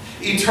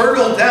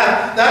 Eternal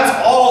death.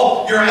 That's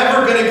all you're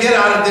ever going to get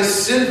out of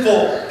this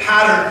sinful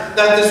pattern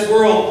that this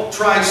world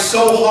tries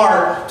so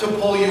hard to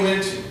pull you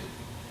into.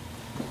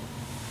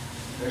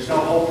 There's no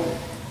hope in it.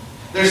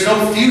 There's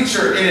no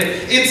future in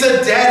it. It's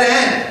a dead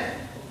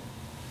end.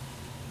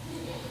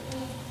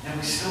 And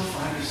we still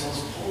find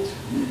ourselves pulled to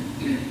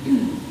it.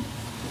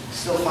 We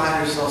still find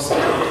ourselves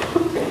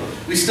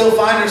We still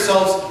find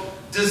ourselves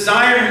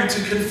desiring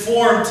to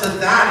conform to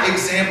that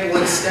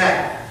example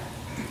instead.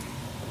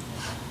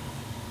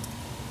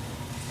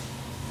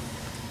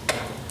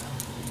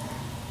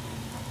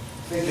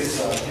 think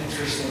it's an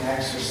interesting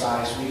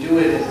exercise. We do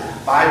it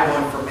in Bible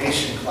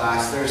information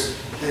class. There's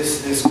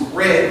this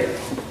grid,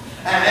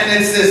 and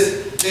it's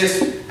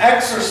this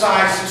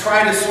exercise to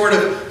try to sort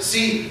of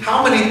see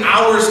how many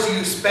hours do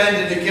you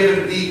spend in a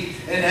given week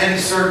in any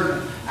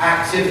certain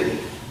activity.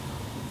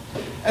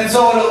 And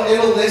so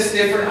it'll list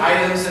different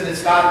items, and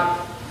it's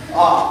got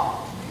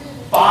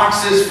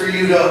boxes for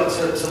you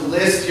to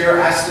list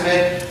your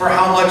estimate for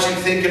how much you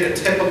think in a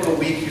typical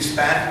week you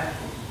spend.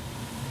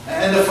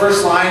 And the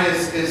first line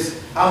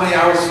is how many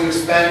hours do you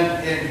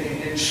spend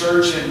in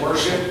church and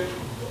worship.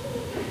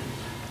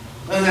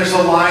 Then there's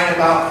a line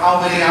about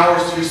how many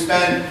hours do you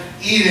spend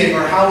eating,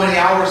 or how many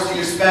hours do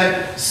you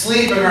spend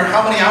sleeping, or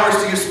how many hours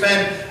do you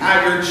spend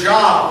at your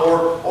job,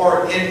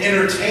 or in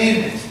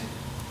entertainment,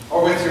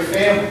 or with your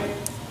family.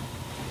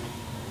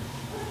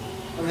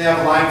 And they have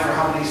a line for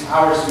how many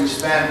hours do you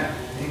spend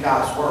in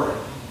God's Word.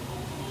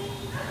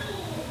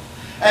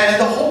 And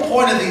the whole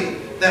point of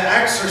the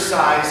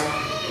exercise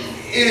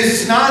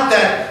is not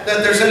that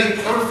there's any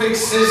perfect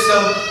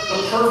system,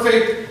 the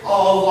perfect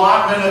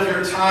allotment of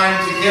your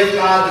time to give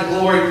God the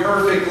glory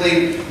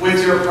perfectly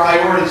with your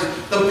priorities.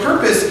 The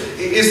purpose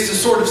is to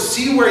sort of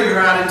see where you're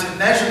at and to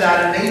measure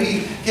that and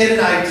maybe get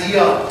an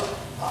idea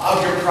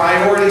of your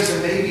priorities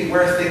and maybe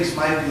where things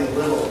might be a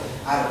little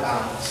out of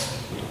balance.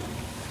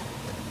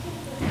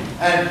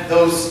 And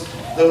those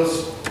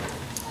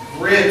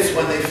grids,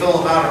 when they fill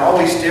them out, are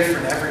always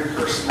different. Every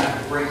person that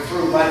can break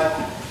through. But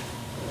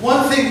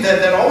one thing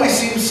that always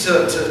seems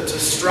to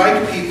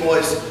strike people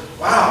is,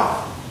 wow,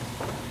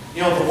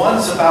 you know, the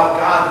ones about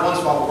God, the ones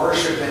about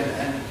worship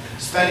and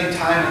spending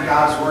time in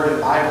God's Word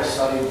and Bible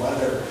study,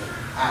 whether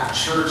at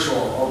church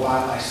or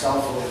by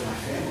myself or with my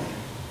family.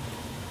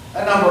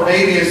 That number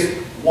maybe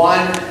is 1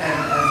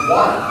 and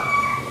 1.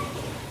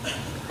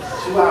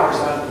 2 hours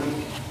out of the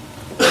week.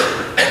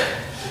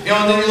 You know,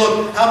 and then you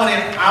look, how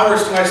many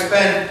hours do I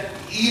spend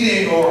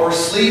eating or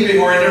sleeping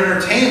or in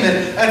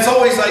entertainment? And it's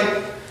always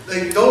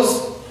like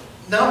those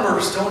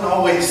numbers don't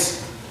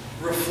always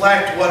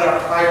reflect what our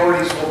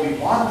priorities, what we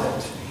want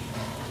them to be.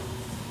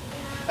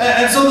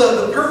 And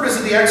so the purpose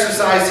of the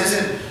exercise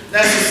isn't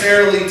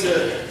necessarily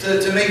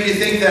to make you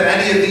think that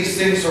any of these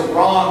things are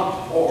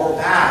wrong or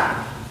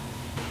bad.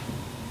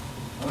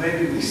 Or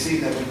maybe we see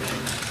that we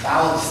can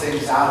balance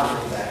things out a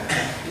little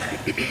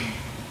better.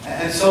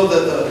 And so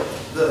the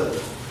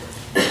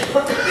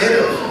bit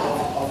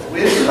of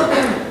wisdom,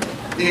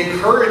 the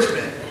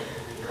encouragement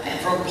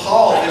from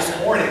Paul this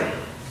morning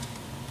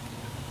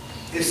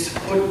is to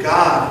put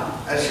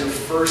God as your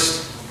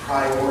first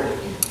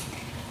priority.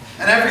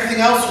 And everything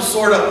else will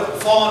sort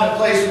of fall into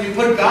place. When you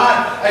put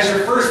God as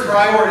your first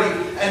priority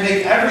and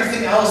make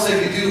everything else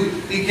that you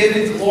do be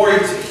giving glory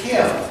to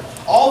Him,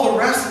 all the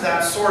rest of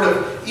that sort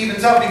of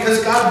evens out,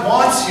 because God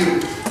wants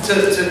you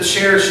to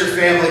cherish your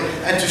family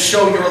and to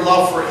show your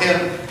love for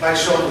Him by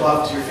showing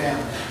love to your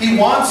family. He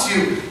wants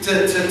you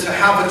to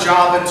have a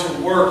job and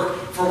to work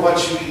for what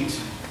you eat.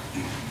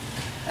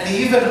 And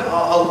He even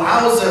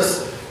allows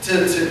us to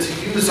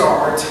use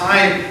our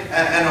time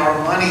and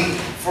our money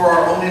for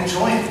our own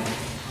enjoyment.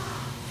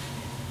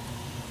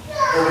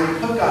 But when you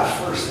put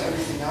God first,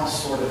 everything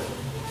else sort of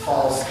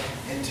falls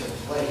into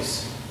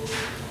place.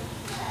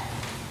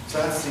 So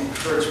that's the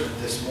encouragement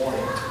this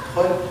morning, to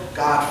put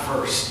God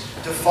first,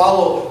 to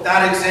follow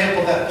that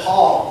example that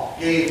Paul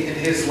gave in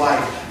his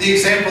life, the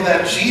example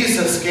that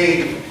Jesus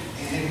gave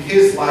in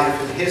His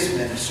life, in His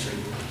ministry.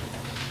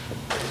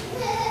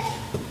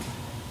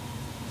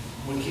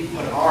 When He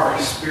put our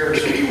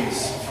spiritual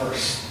needs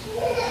first,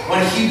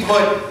 when He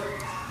put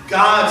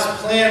God's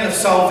plan of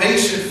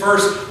salvation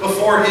first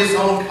before His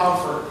own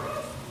comfort,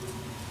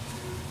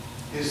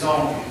 His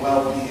own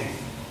well-being.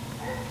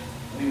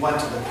 When He went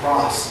to the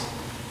cross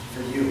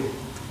for you,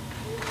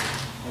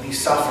 when He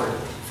suffered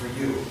for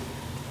you.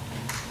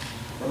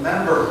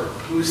 Remember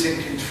who's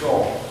in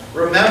control.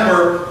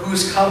 Remember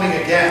who's coming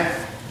again.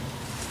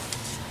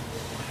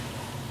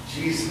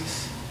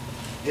 Jesus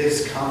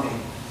is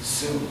coming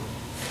soon.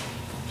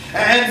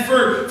 And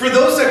for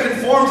those that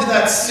conform to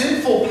that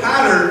sinful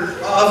pattern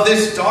of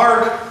this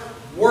dark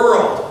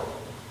world,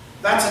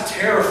 that's a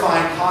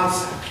terrifying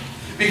concept.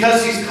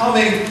 Because He's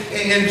coming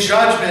in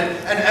judgment,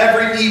 and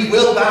every knee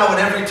will bow and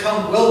every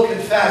tongue will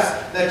confess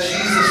that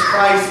Jesus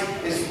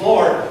Christ is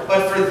Lord.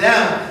 But for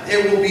them,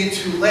 it will be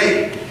too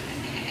late.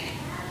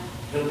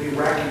 It'll be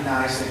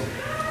recognizing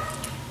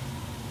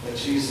that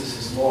Jesus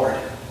is Lord.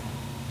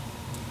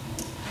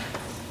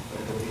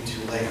 But it'll be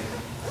too late.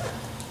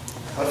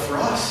 But for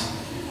us,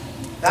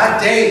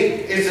 that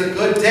day is a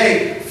good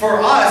day.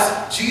 For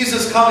us,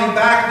 Jesus coming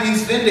back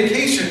means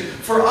vindication.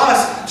 For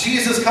us,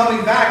 Jesus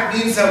coming back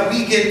means that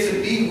we get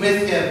to be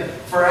with Him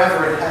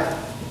forever in heaven.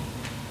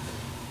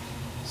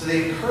 So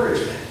the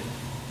encouragement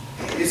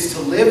is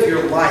to live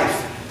your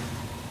life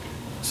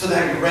so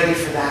that you're ready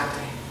for that day.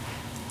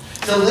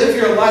 To live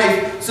your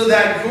life so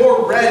that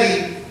you're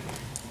ready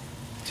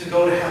to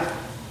go to heaven.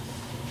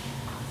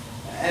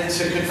 And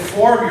to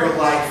conform your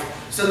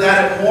life so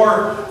that it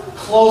more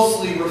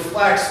closely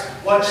reflects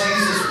what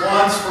Jesus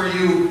wants for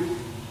you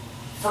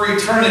for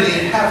eternity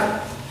in heaven.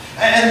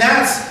 And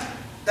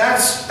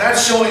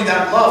that's showing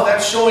that love.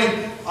 That's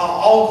showing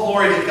all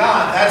glory to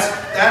God.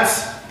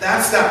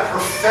 That's that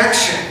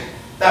perfection,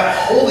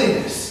 that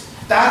holiness.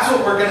 That's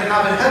what we're going to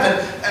have in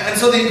heaven. And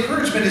so the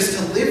encouragement is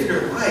to live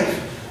your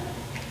life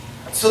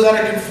so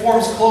that it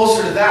conforms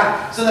closer to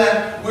that, so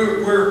that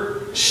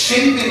we're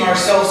shaping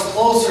ourselves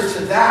closer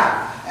to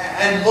that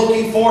and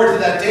looking forward to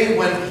that day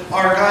when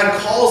our God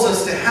calls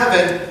us to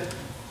heaven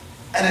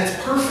and it's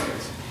perfect.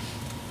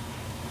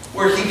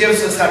 Where He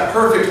gives us that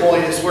perfect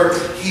holiness, where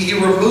He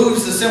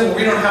removes the sin, where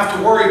we don't have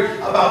to worry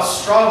about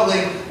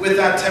struggling with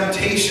that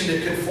temptation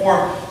to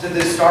conform to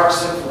this dark,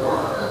 sinful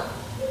world.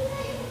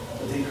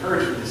 But the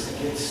encouragement is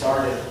to get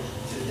started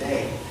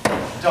today.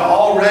 To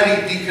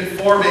already be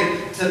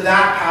conforming to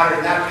that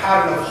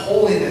pattern of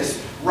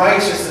holiness,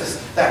 righteousness,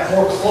 that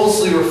more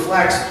closely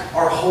reflects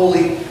our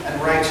holy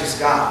and righteous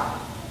God.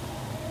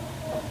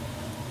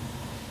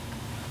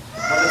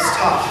 But it's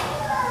tough.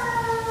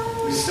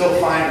 We still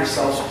find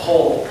ourselves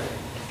pulled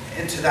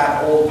into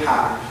that old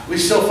pattern. We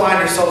still find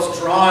ourselves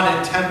drawn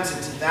and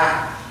tempted to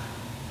that.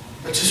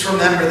 But just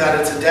remember that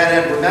it's a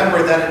dead end.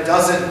 Remember that it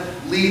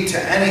doesn't lead to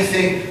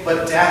anything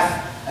but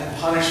death and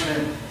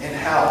punishment in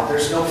hell.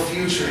 There's no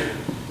future.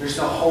 There's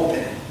no hope in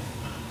it.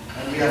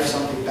 And we have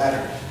something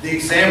better. The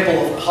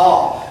example of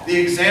Paul. The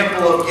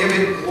example of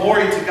giving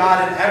glory to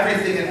God in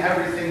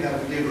everything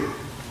that we do.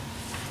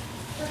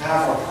 To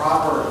have our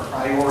proper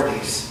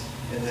priorities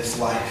in this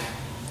life.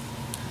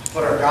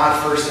 Put our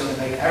God first and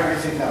to make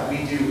everything that we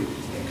do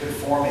in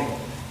conforming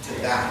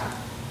to that.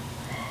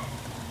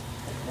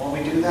 When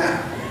we do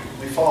that,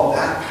 we follow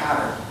that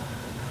pattern.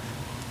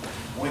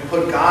 When we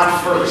put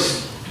God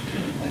first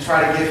and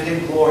try to give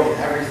Him glory in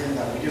everything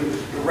that we do,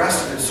 the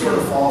rest of it sort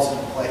of falls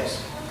into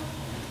place.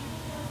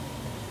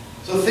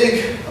 So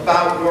think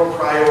about your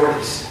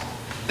priorities.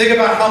 Think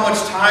about how much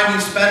time you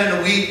spend in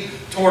a week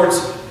towards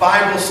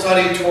Bible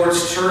study,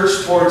 towards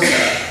church, towards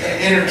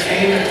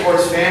entertainment,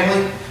 towards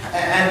family.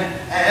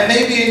 And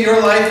maybe in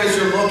your life, as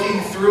you're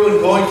looking through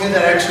and going through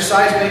that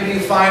exercise, maybe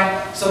you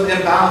find some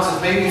imbalances.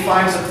 Maybe you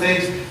find some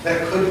things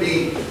that could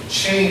be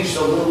changed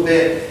a little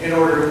bit in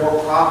order to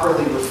more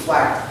properly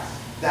reflect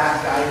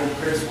that guiding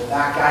principle,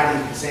 that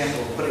guiding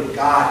example of putting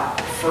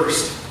God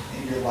first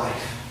in your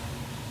life.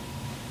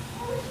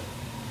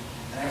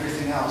 And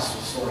everything else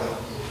will sort of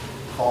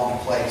fall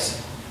into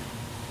place.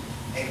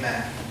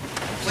 Amen.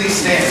 Please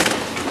stand.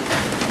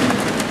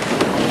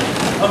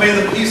 Oh, may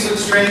the peace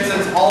which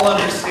transcends all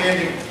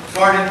understanding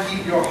guard and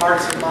keep your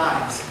hearts and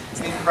minds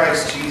in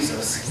Christ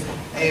Jesus.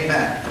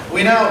 Amen.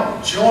 We now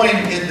join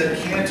in the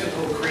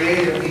canticle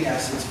Creator Me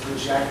as it's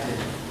projected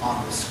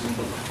on the screen.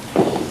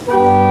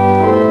 Thank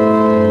you.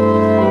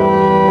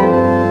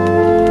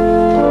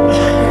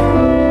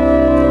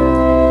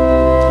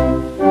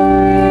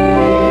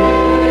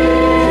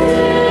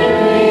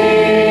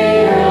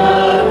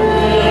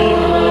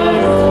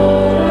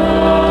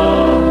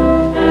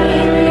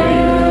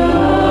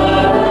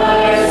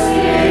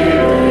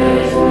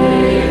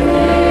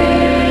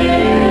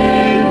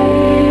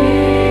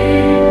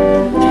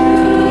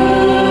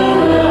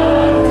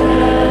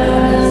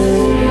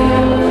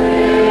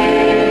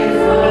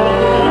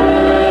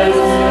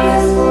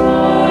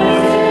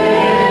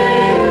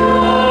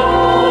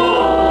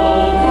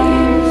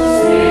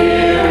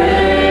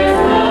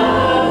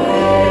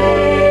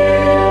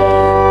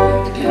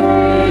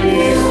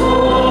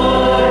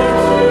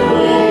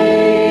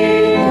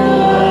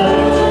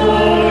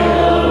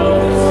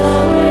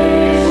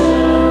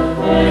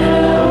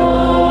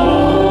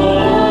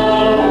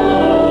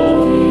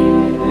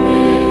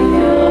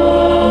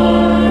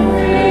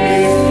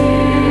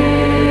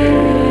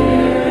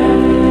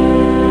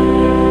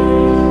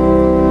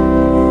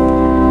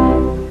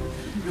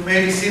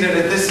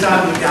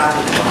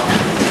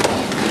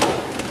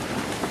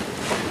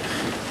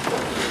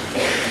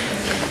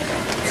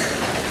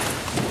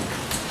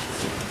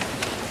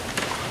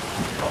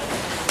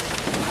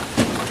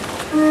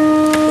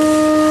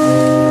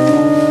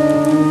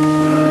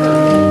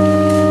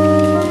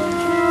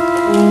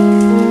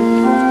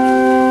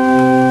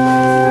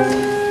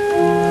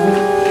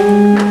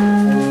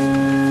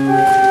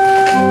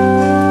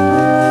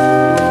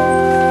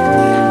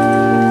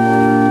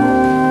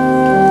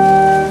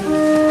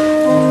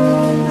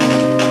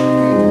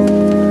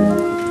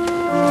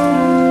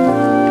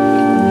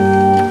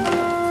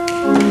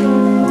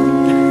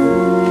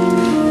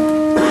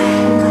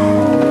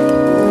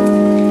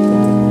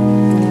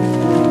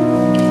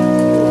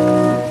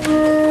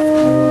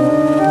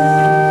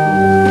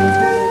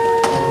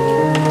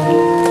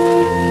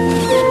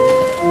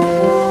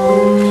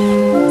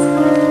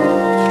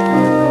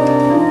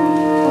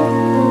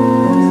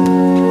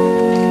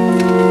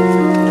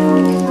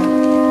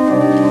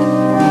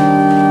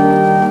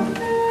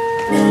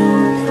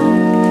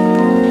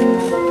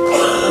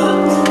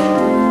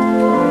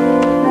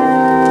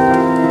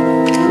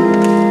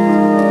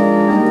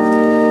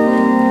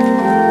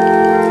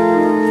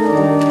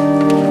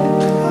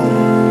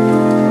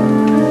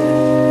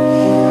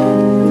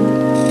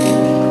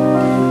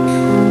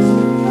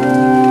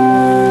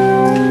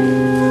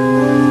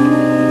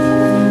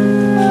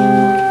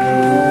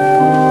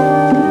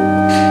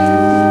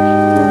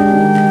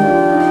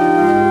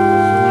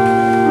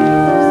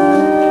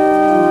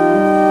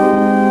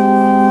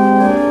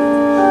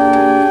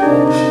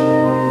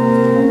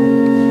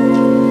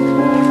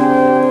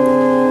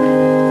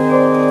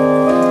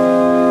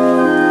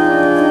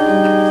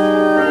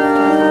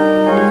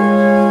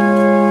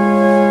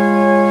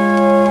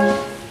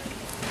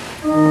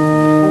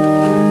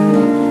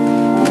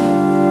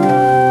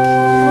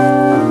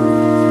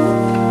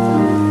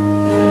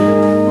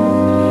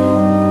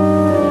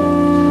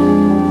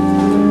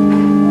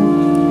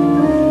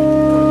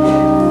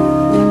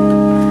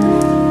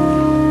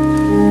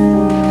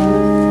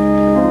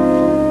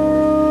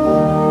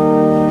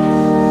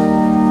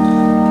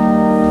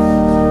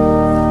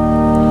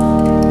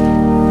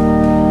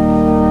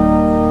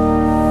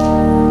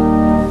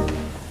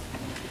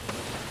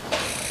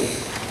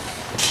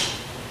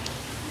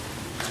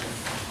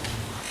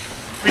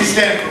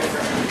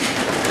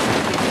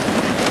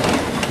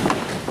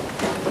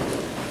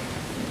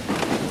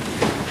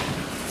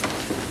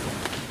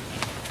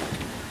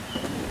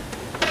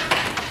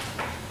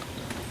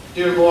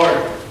 Dear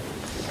Lord,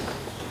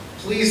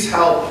 please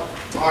help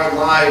our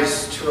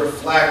lives to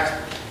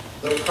reflect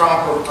the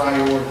proper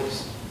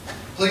priorities.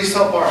 Please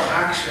help our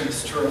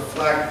actions to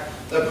reflect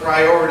the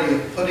priority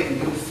of putting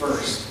you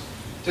first.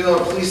 Dear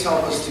Lord, please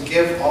help us to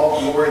give all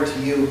glory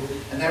to you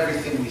in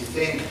everything we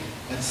think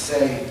and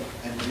say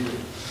and do.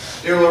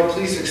 Dear Lord,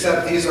 please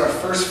accept these our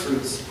first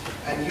fruits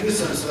and use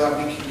them so that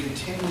we can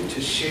continue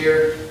to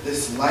share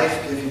this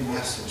life-giving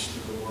message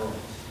to the world.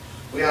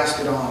 We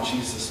ask it all in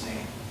Jesus' name.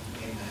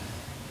 Amen.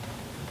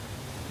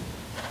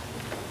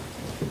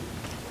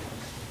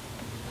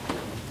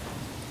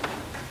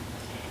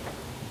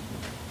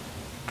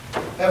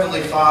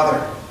 Heavenly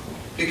Father,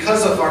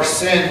 because of our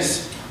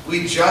sins,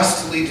 we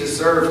justly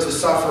deserve to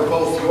suffer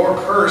both your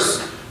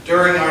curse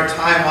during our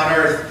time on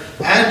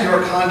earth and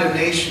your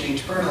condemnation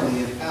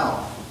eternally in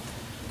hell.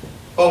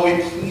 But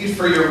we plead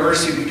for your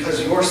mercy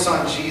because your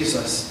Son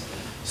Jesus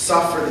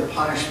suffered the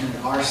punishment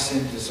our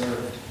sin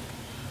deserved.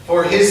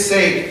 For his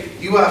sake,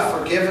 you have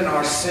forgiven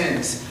our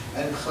sins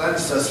and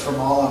cleansed us from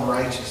all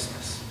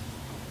unrighteousness.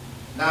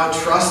 Now,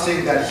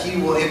 trusting that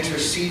he will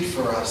intercede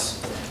for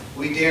us,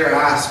 we dare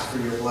ask for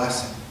your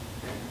blessing.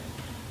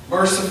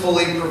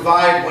 Mercifully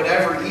provide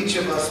whatever each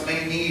of us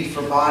may need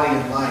for body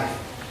and life.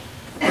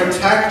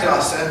 Protect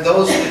us and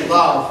those we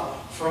love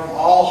from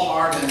all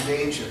harm and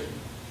danger.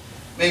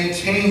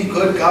 Maintain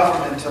good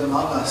government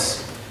among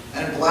us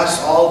and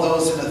bless all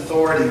those in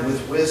authority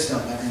with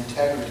wisdom and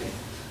integrity.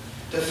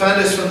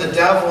 Defend us from the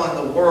devil and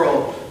the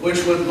world,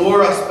 which would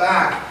lure us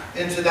back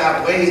into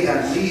that way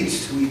that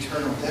leads to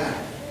eternal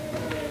death.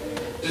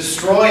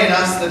 Destroy in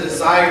us the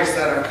desires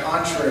that are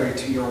contrary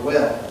to your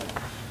will.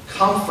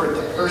 Comfort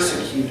the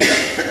persecuted,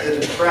 the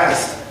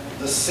depressed,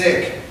 the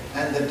sick,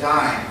 and the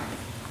dying,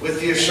 with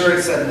the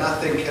assurance that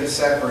nothing can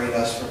separate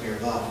us from your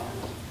love.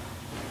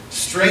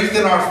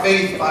 Strengthen our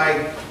faith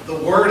by the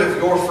word of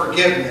your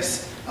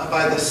forgiveness and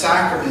by the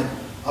sacrament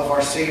of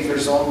our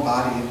Savior's own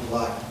body and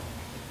blood.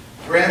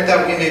 Grant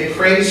that we may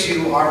praise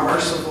you, our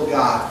merciful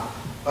God,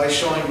 by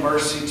showing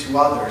mercy to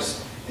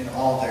others in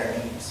all their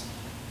needs.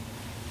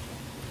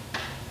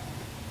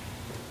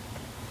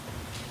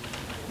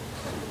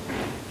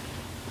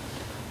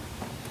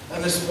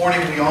 And this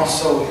morning we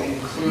also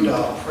include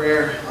a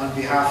prayer on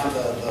behalf of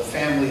the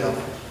family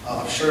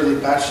of Shirley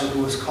Batchelor,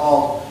 who was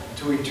called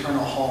to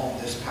eternal home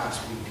this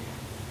past week.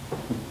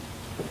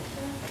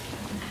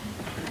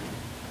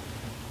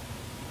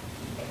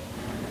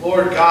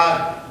 Lord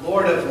God,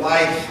 Lord of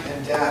life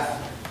and death,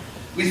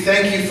 we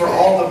thank you for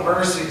all the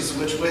mercies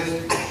with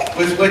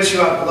which you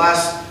have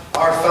blessed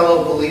our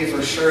fellow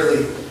believer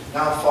Shirley,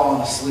 now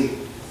fallen asleep.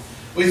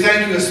 We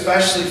thank you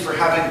especially for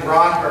having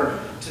brought her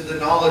to the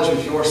knowledge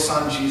of your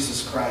Son,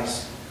 Jesus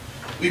Christ.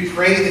 We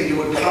pray that you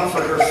would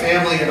comfort her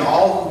family and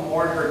all who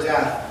mourn her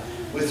death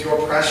with your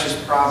precious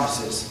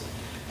promises,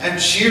 and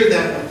cheer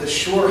them with the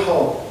sure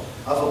hope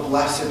of a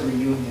blessed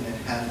reunion in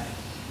heaven.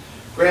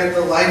 Grant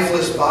the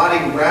lifeless body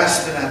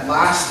rest, and at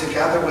last,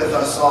 together with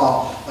us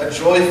all, a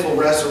joyful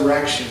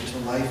resurrection to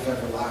life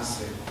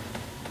everlasting.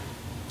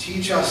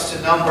 Teach us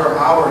to number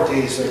our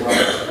days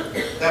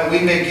aright, that we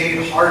may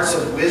gain hearts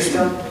of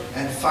wisdom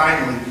and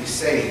finally be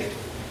saved.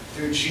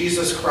 Through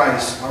Jesus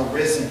Christ, our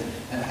risen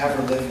and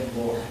ever-living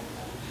Lord.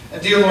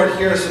 And dear Lord,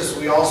 hear us as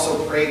we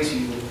also pray to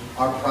you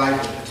our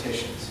private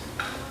petitions.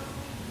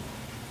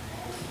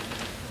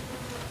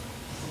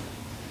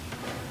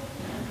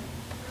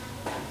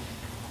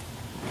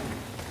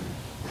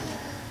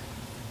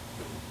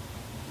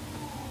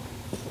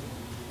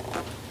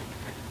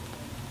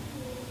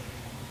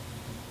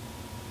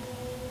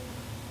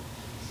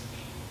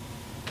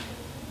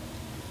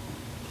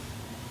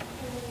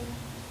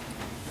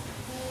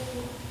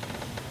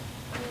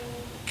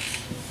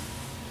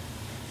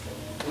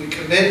 We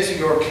commit to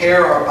your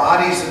care our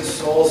bodies and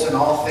souls in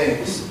all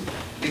things,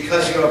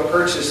 because you have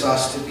purchased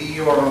us to be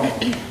your own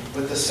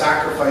with the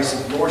sacrifice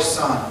of your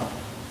Son,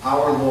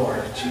 our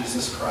Lord,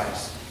 Jesus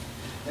Christ.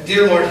 And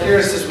dear Lord, hear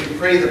us as we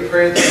pray the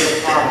prayer that you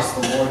have taught us,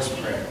 the Lord's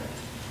Prayer.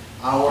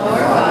 Our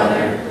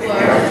Father, who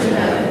art in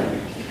heaven,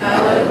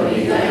 hallowed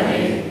be thy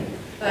name.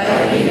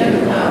 Thy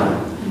kingdom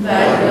come,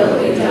 thy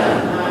will be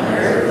done on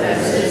earth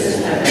as it is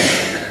in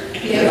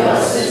heaven. Give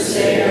us this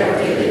day our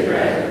daily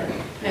bread,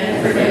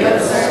 and forgive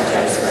us our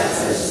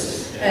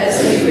trespasses,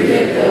 as we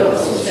forgive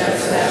those who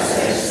trespass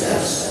against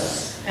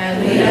us.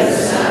 And lead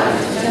us not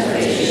into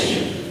temptation,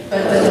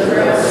 but deliver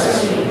us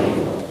from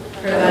evil.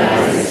 For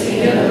thine is the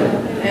kingdom,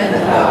 and the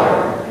power,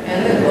 and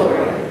the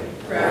glory,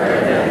 forever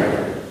and ever.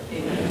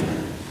 Amen.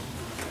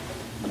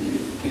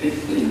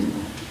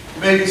 You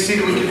may be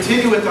seated. We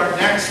continue with our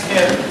next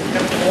hymn,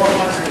 hymn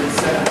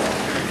 407.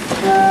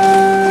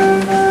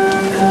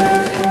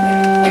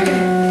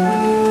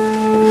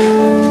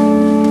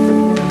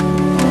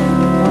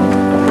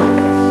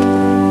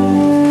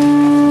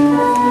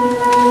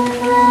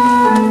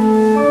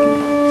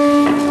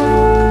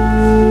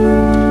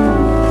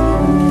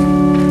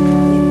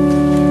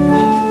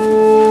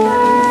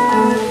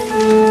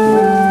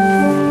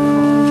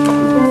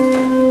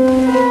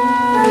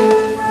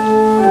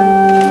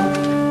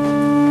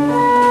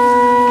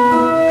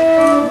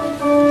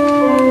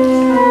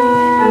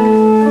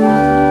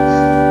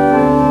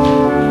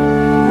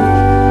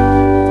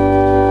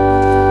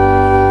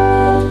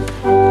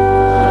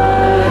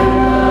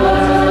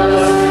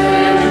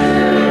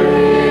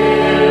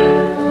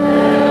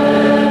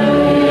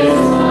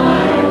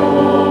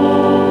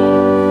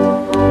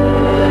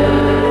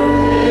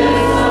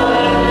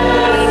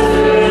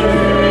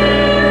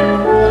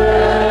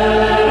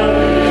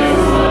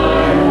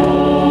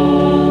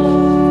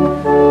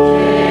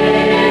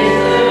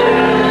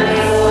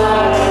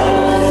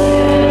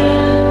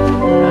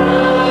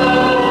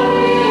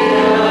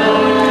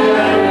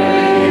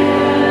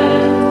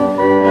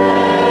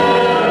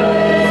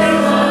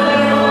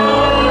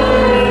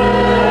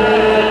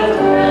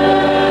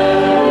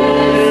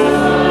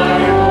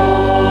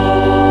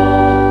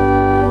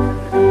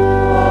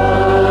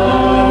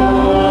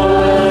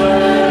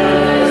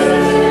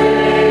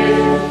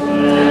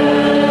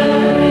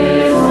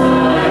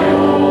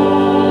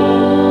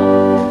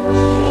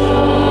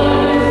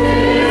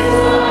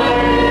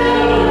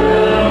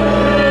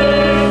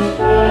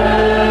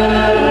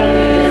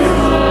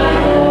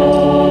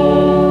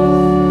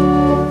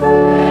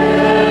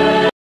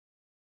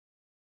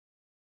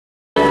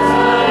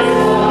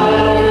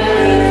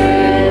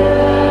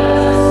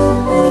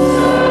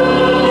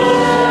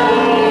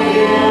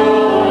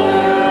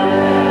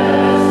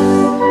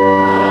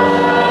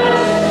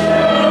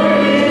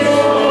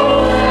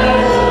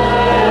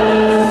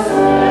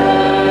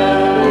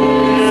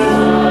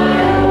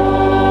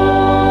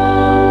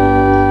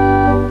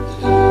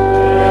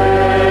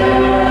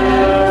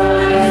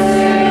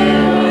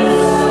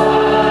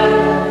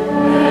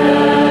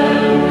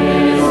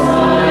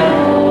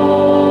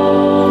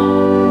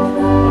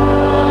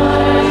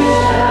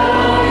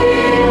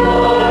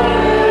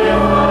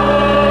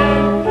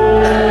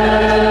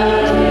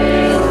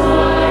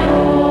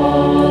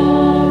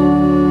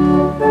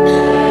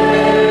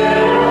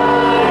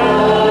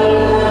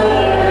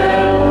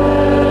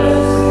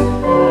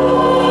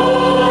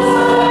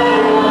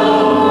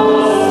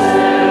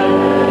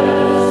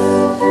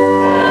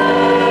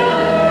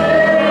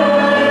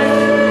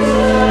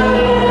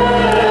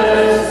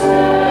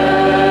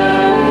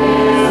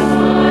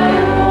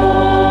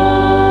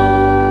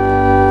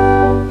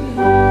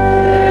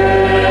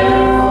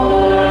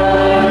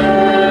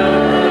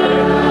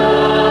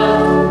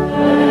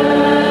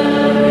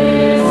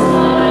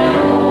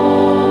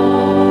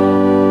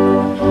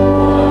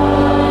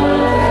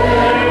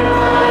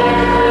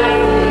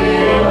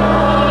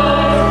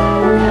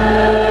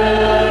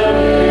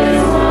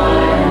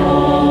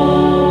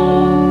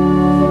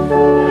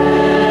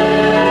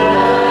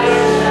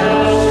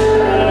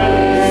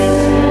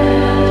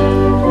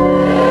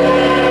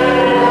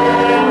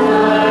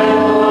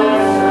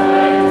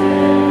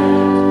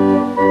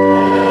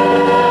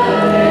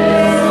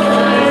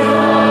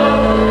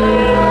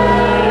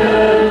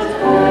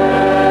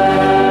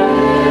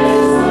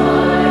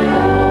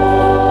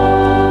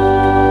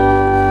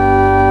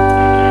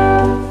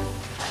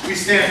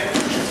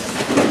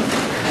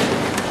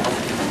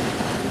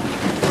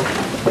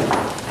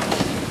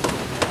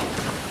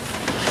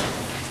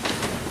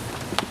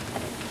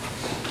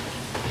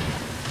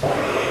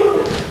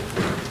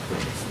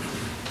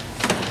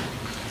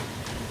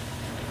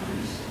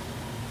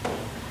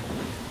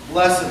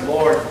 Blessed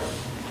Lord,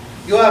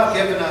 you have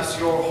given us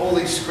your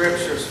holy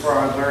scriptures for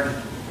our learning.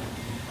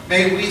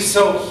 May we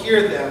so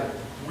hear them,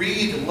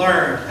 read,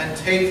 learn, and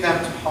take them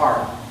to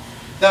heart,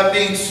 that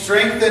being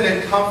strengthened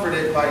and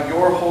comforted by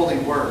your holy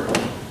word,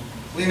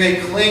 we may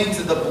cling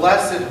to the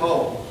blessed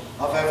hope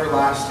of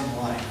everlasting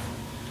life.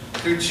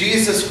 Through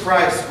Jesus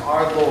Christ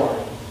our Lord,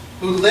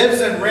 who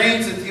lives and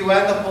reigns with you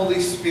and the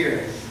Holy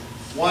Spirit,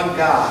 one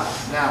God,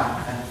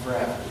 now and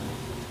forever.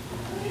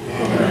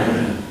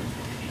 Amen.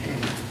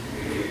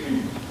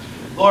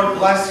 Lord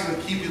bless you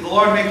and keep you. The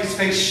Lord make his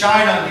face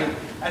shine on you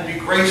and be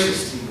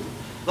gracious to you.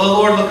 The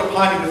Lord look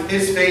upon you with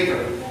his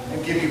favor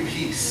and give you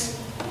peace.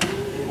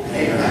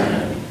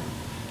 Amen.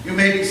 You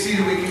may be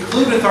seated. We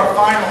conclude with our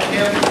final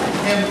hymn,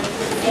 hymn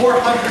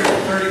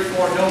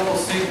 434. Note we'll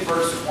sing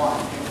verse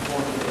 1.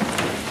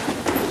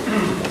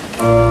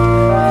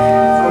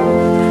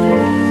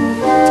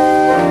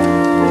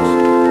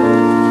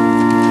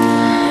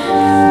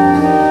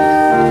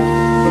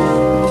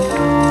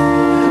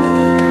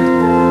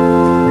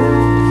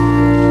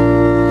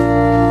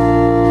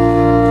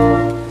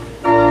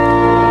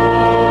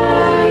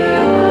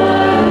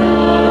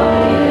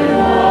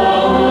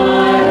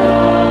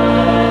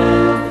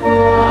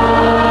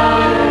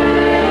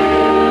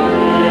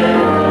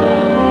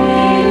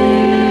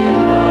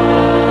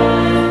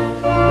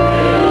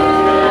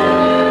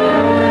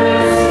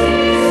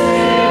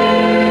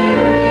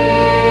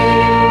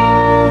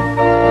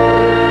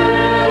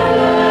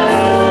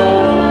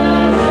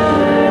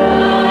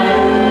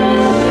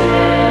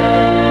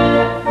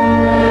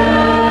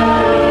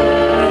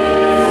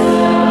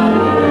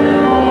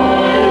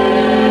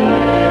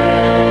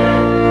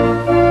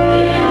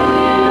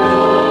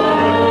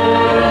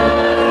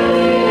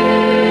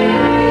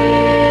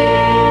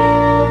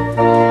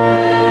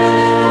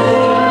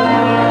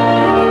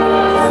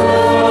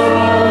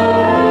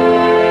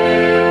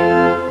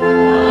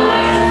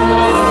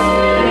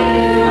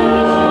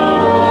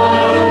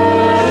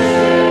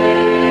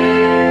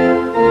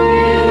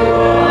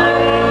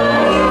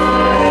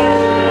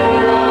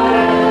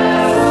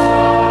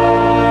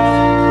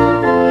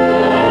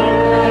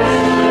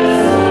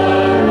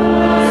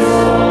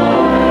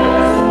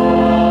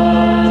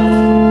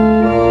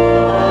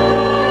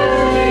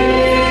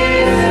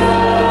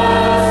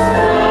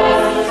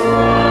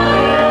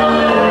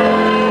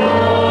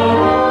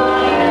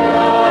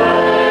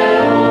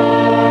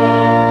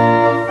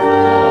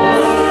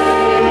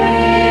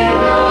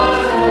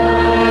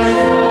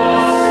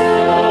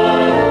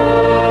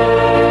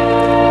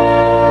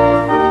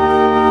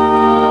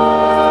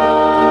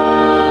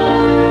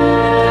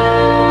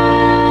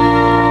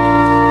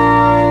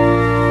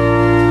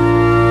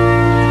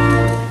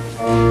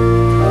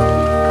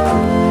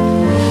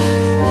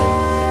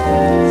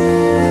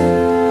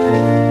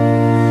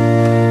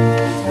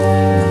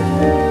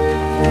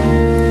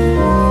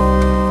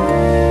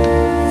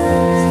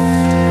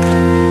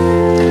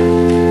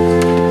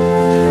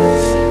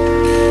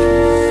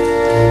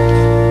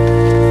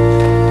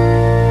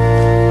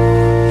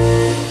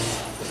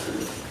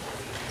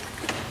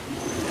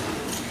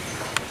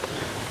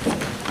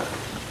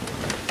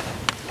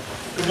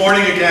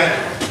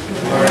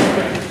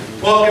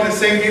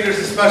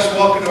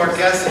 Welcome to our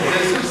guests and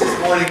visitors this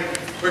morning.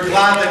 We're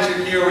glad that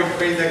you're here. We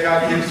pray that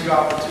God gives you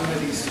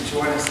opportunities to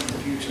join us in the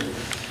future.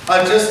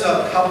 Just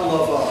a couple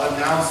of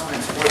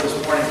announcements for this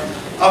morning.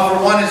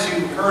 For one, as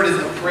you heard in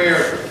the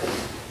prayer,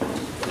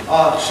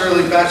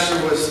 Shirley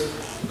Betcher was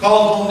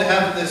called home to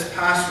heaven this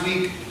past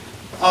week.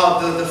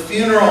 The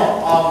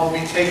funeral will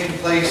be taking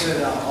place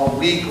in a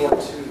week or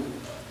two.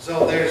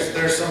 So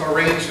there's some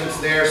arrangements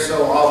there,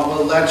 so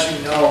we'll let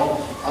you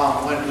know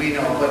when we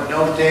know. But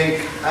no date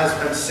has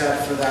been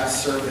set for that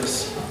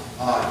service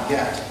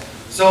yet.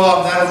 So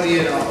that'll be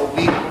in a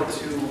week or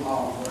two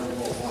where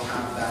we'll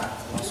have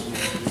that once we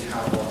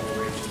have all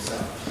the arrangements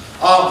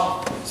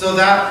out. So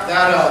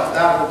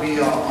that will be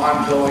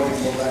ongoing,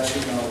 and we'll let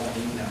you know when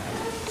we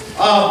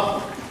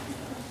know.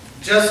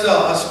 Just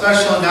a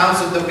special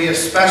announcement, there'll be a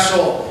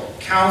special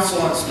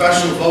council and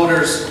special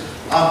voters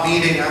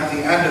meeting at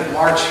the end of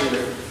March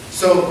here.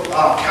 So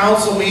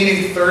council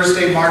meeting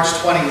Thursday, March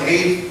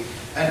 28th,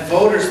 and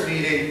voters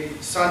meeting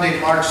Sunday,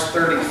 March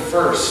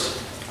 31st.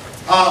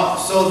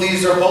 So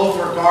these are both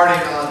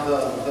regarding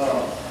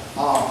the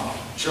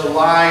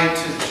July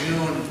to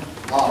June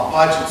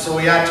budget. So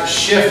we had to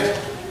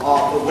shift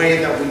the way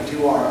that we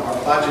do our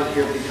budget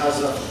here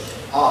because of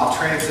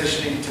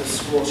transitioning to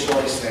school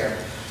choice there.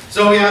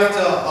 So we have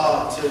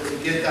to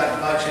get that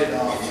budget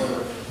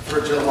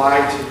for July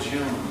to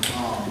June.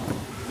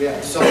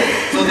 So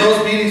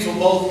those meetings will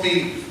both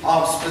be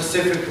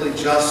specifically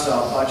just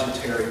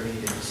budgetary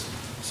meetings.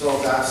 So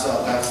that's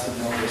the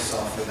notice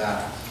for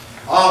that.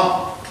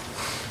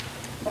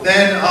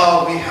 Then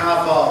we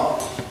have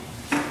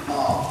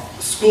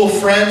school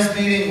friends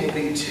meeting will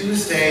be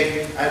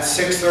Tuesday at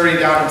 6:30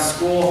 down in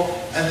school,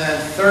 and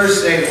then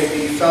Thursday will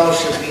be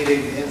fellowship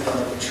meeting in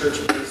the church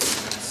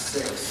basement at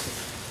 6.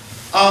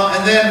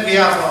 And then we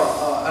have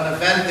an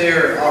event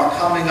there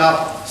coming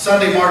up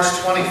Sunday, March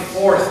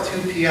 24th,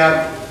 2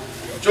 p.m.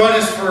 Join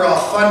us for a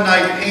fun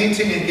night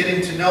painting and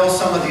getting to know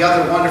some of the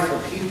other wonderful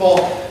people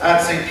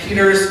at St.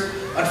 Peter's.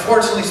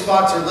 Unfortunately,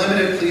 spots are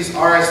limited. Please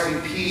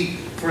RSVP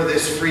for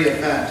this free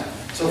event.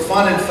 So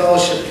fun and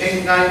fellowship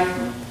paint night.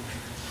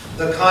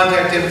 The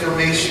contact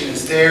information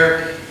is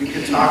there. You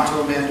can talk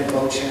to Amanda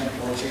Beauchamp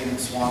or Jane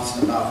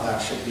Swanson about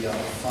that. Should be a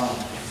fun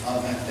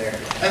event there.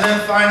 And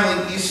then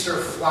finally, Easter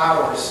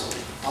flowers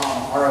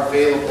are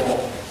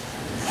available.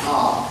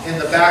 In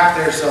the back,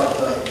 there's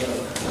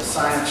the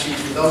sign-up sheet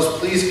for those.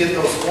 Please get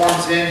those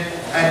forms in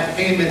and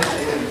payment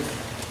in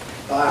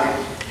by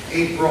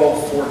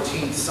April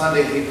 14th,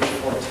 Sunday, April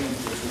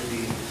 14th, which would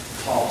be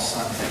Palm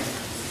Sunday.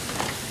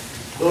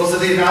 Those are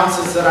the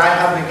announcements that I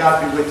have, and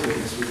God be with you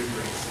this week.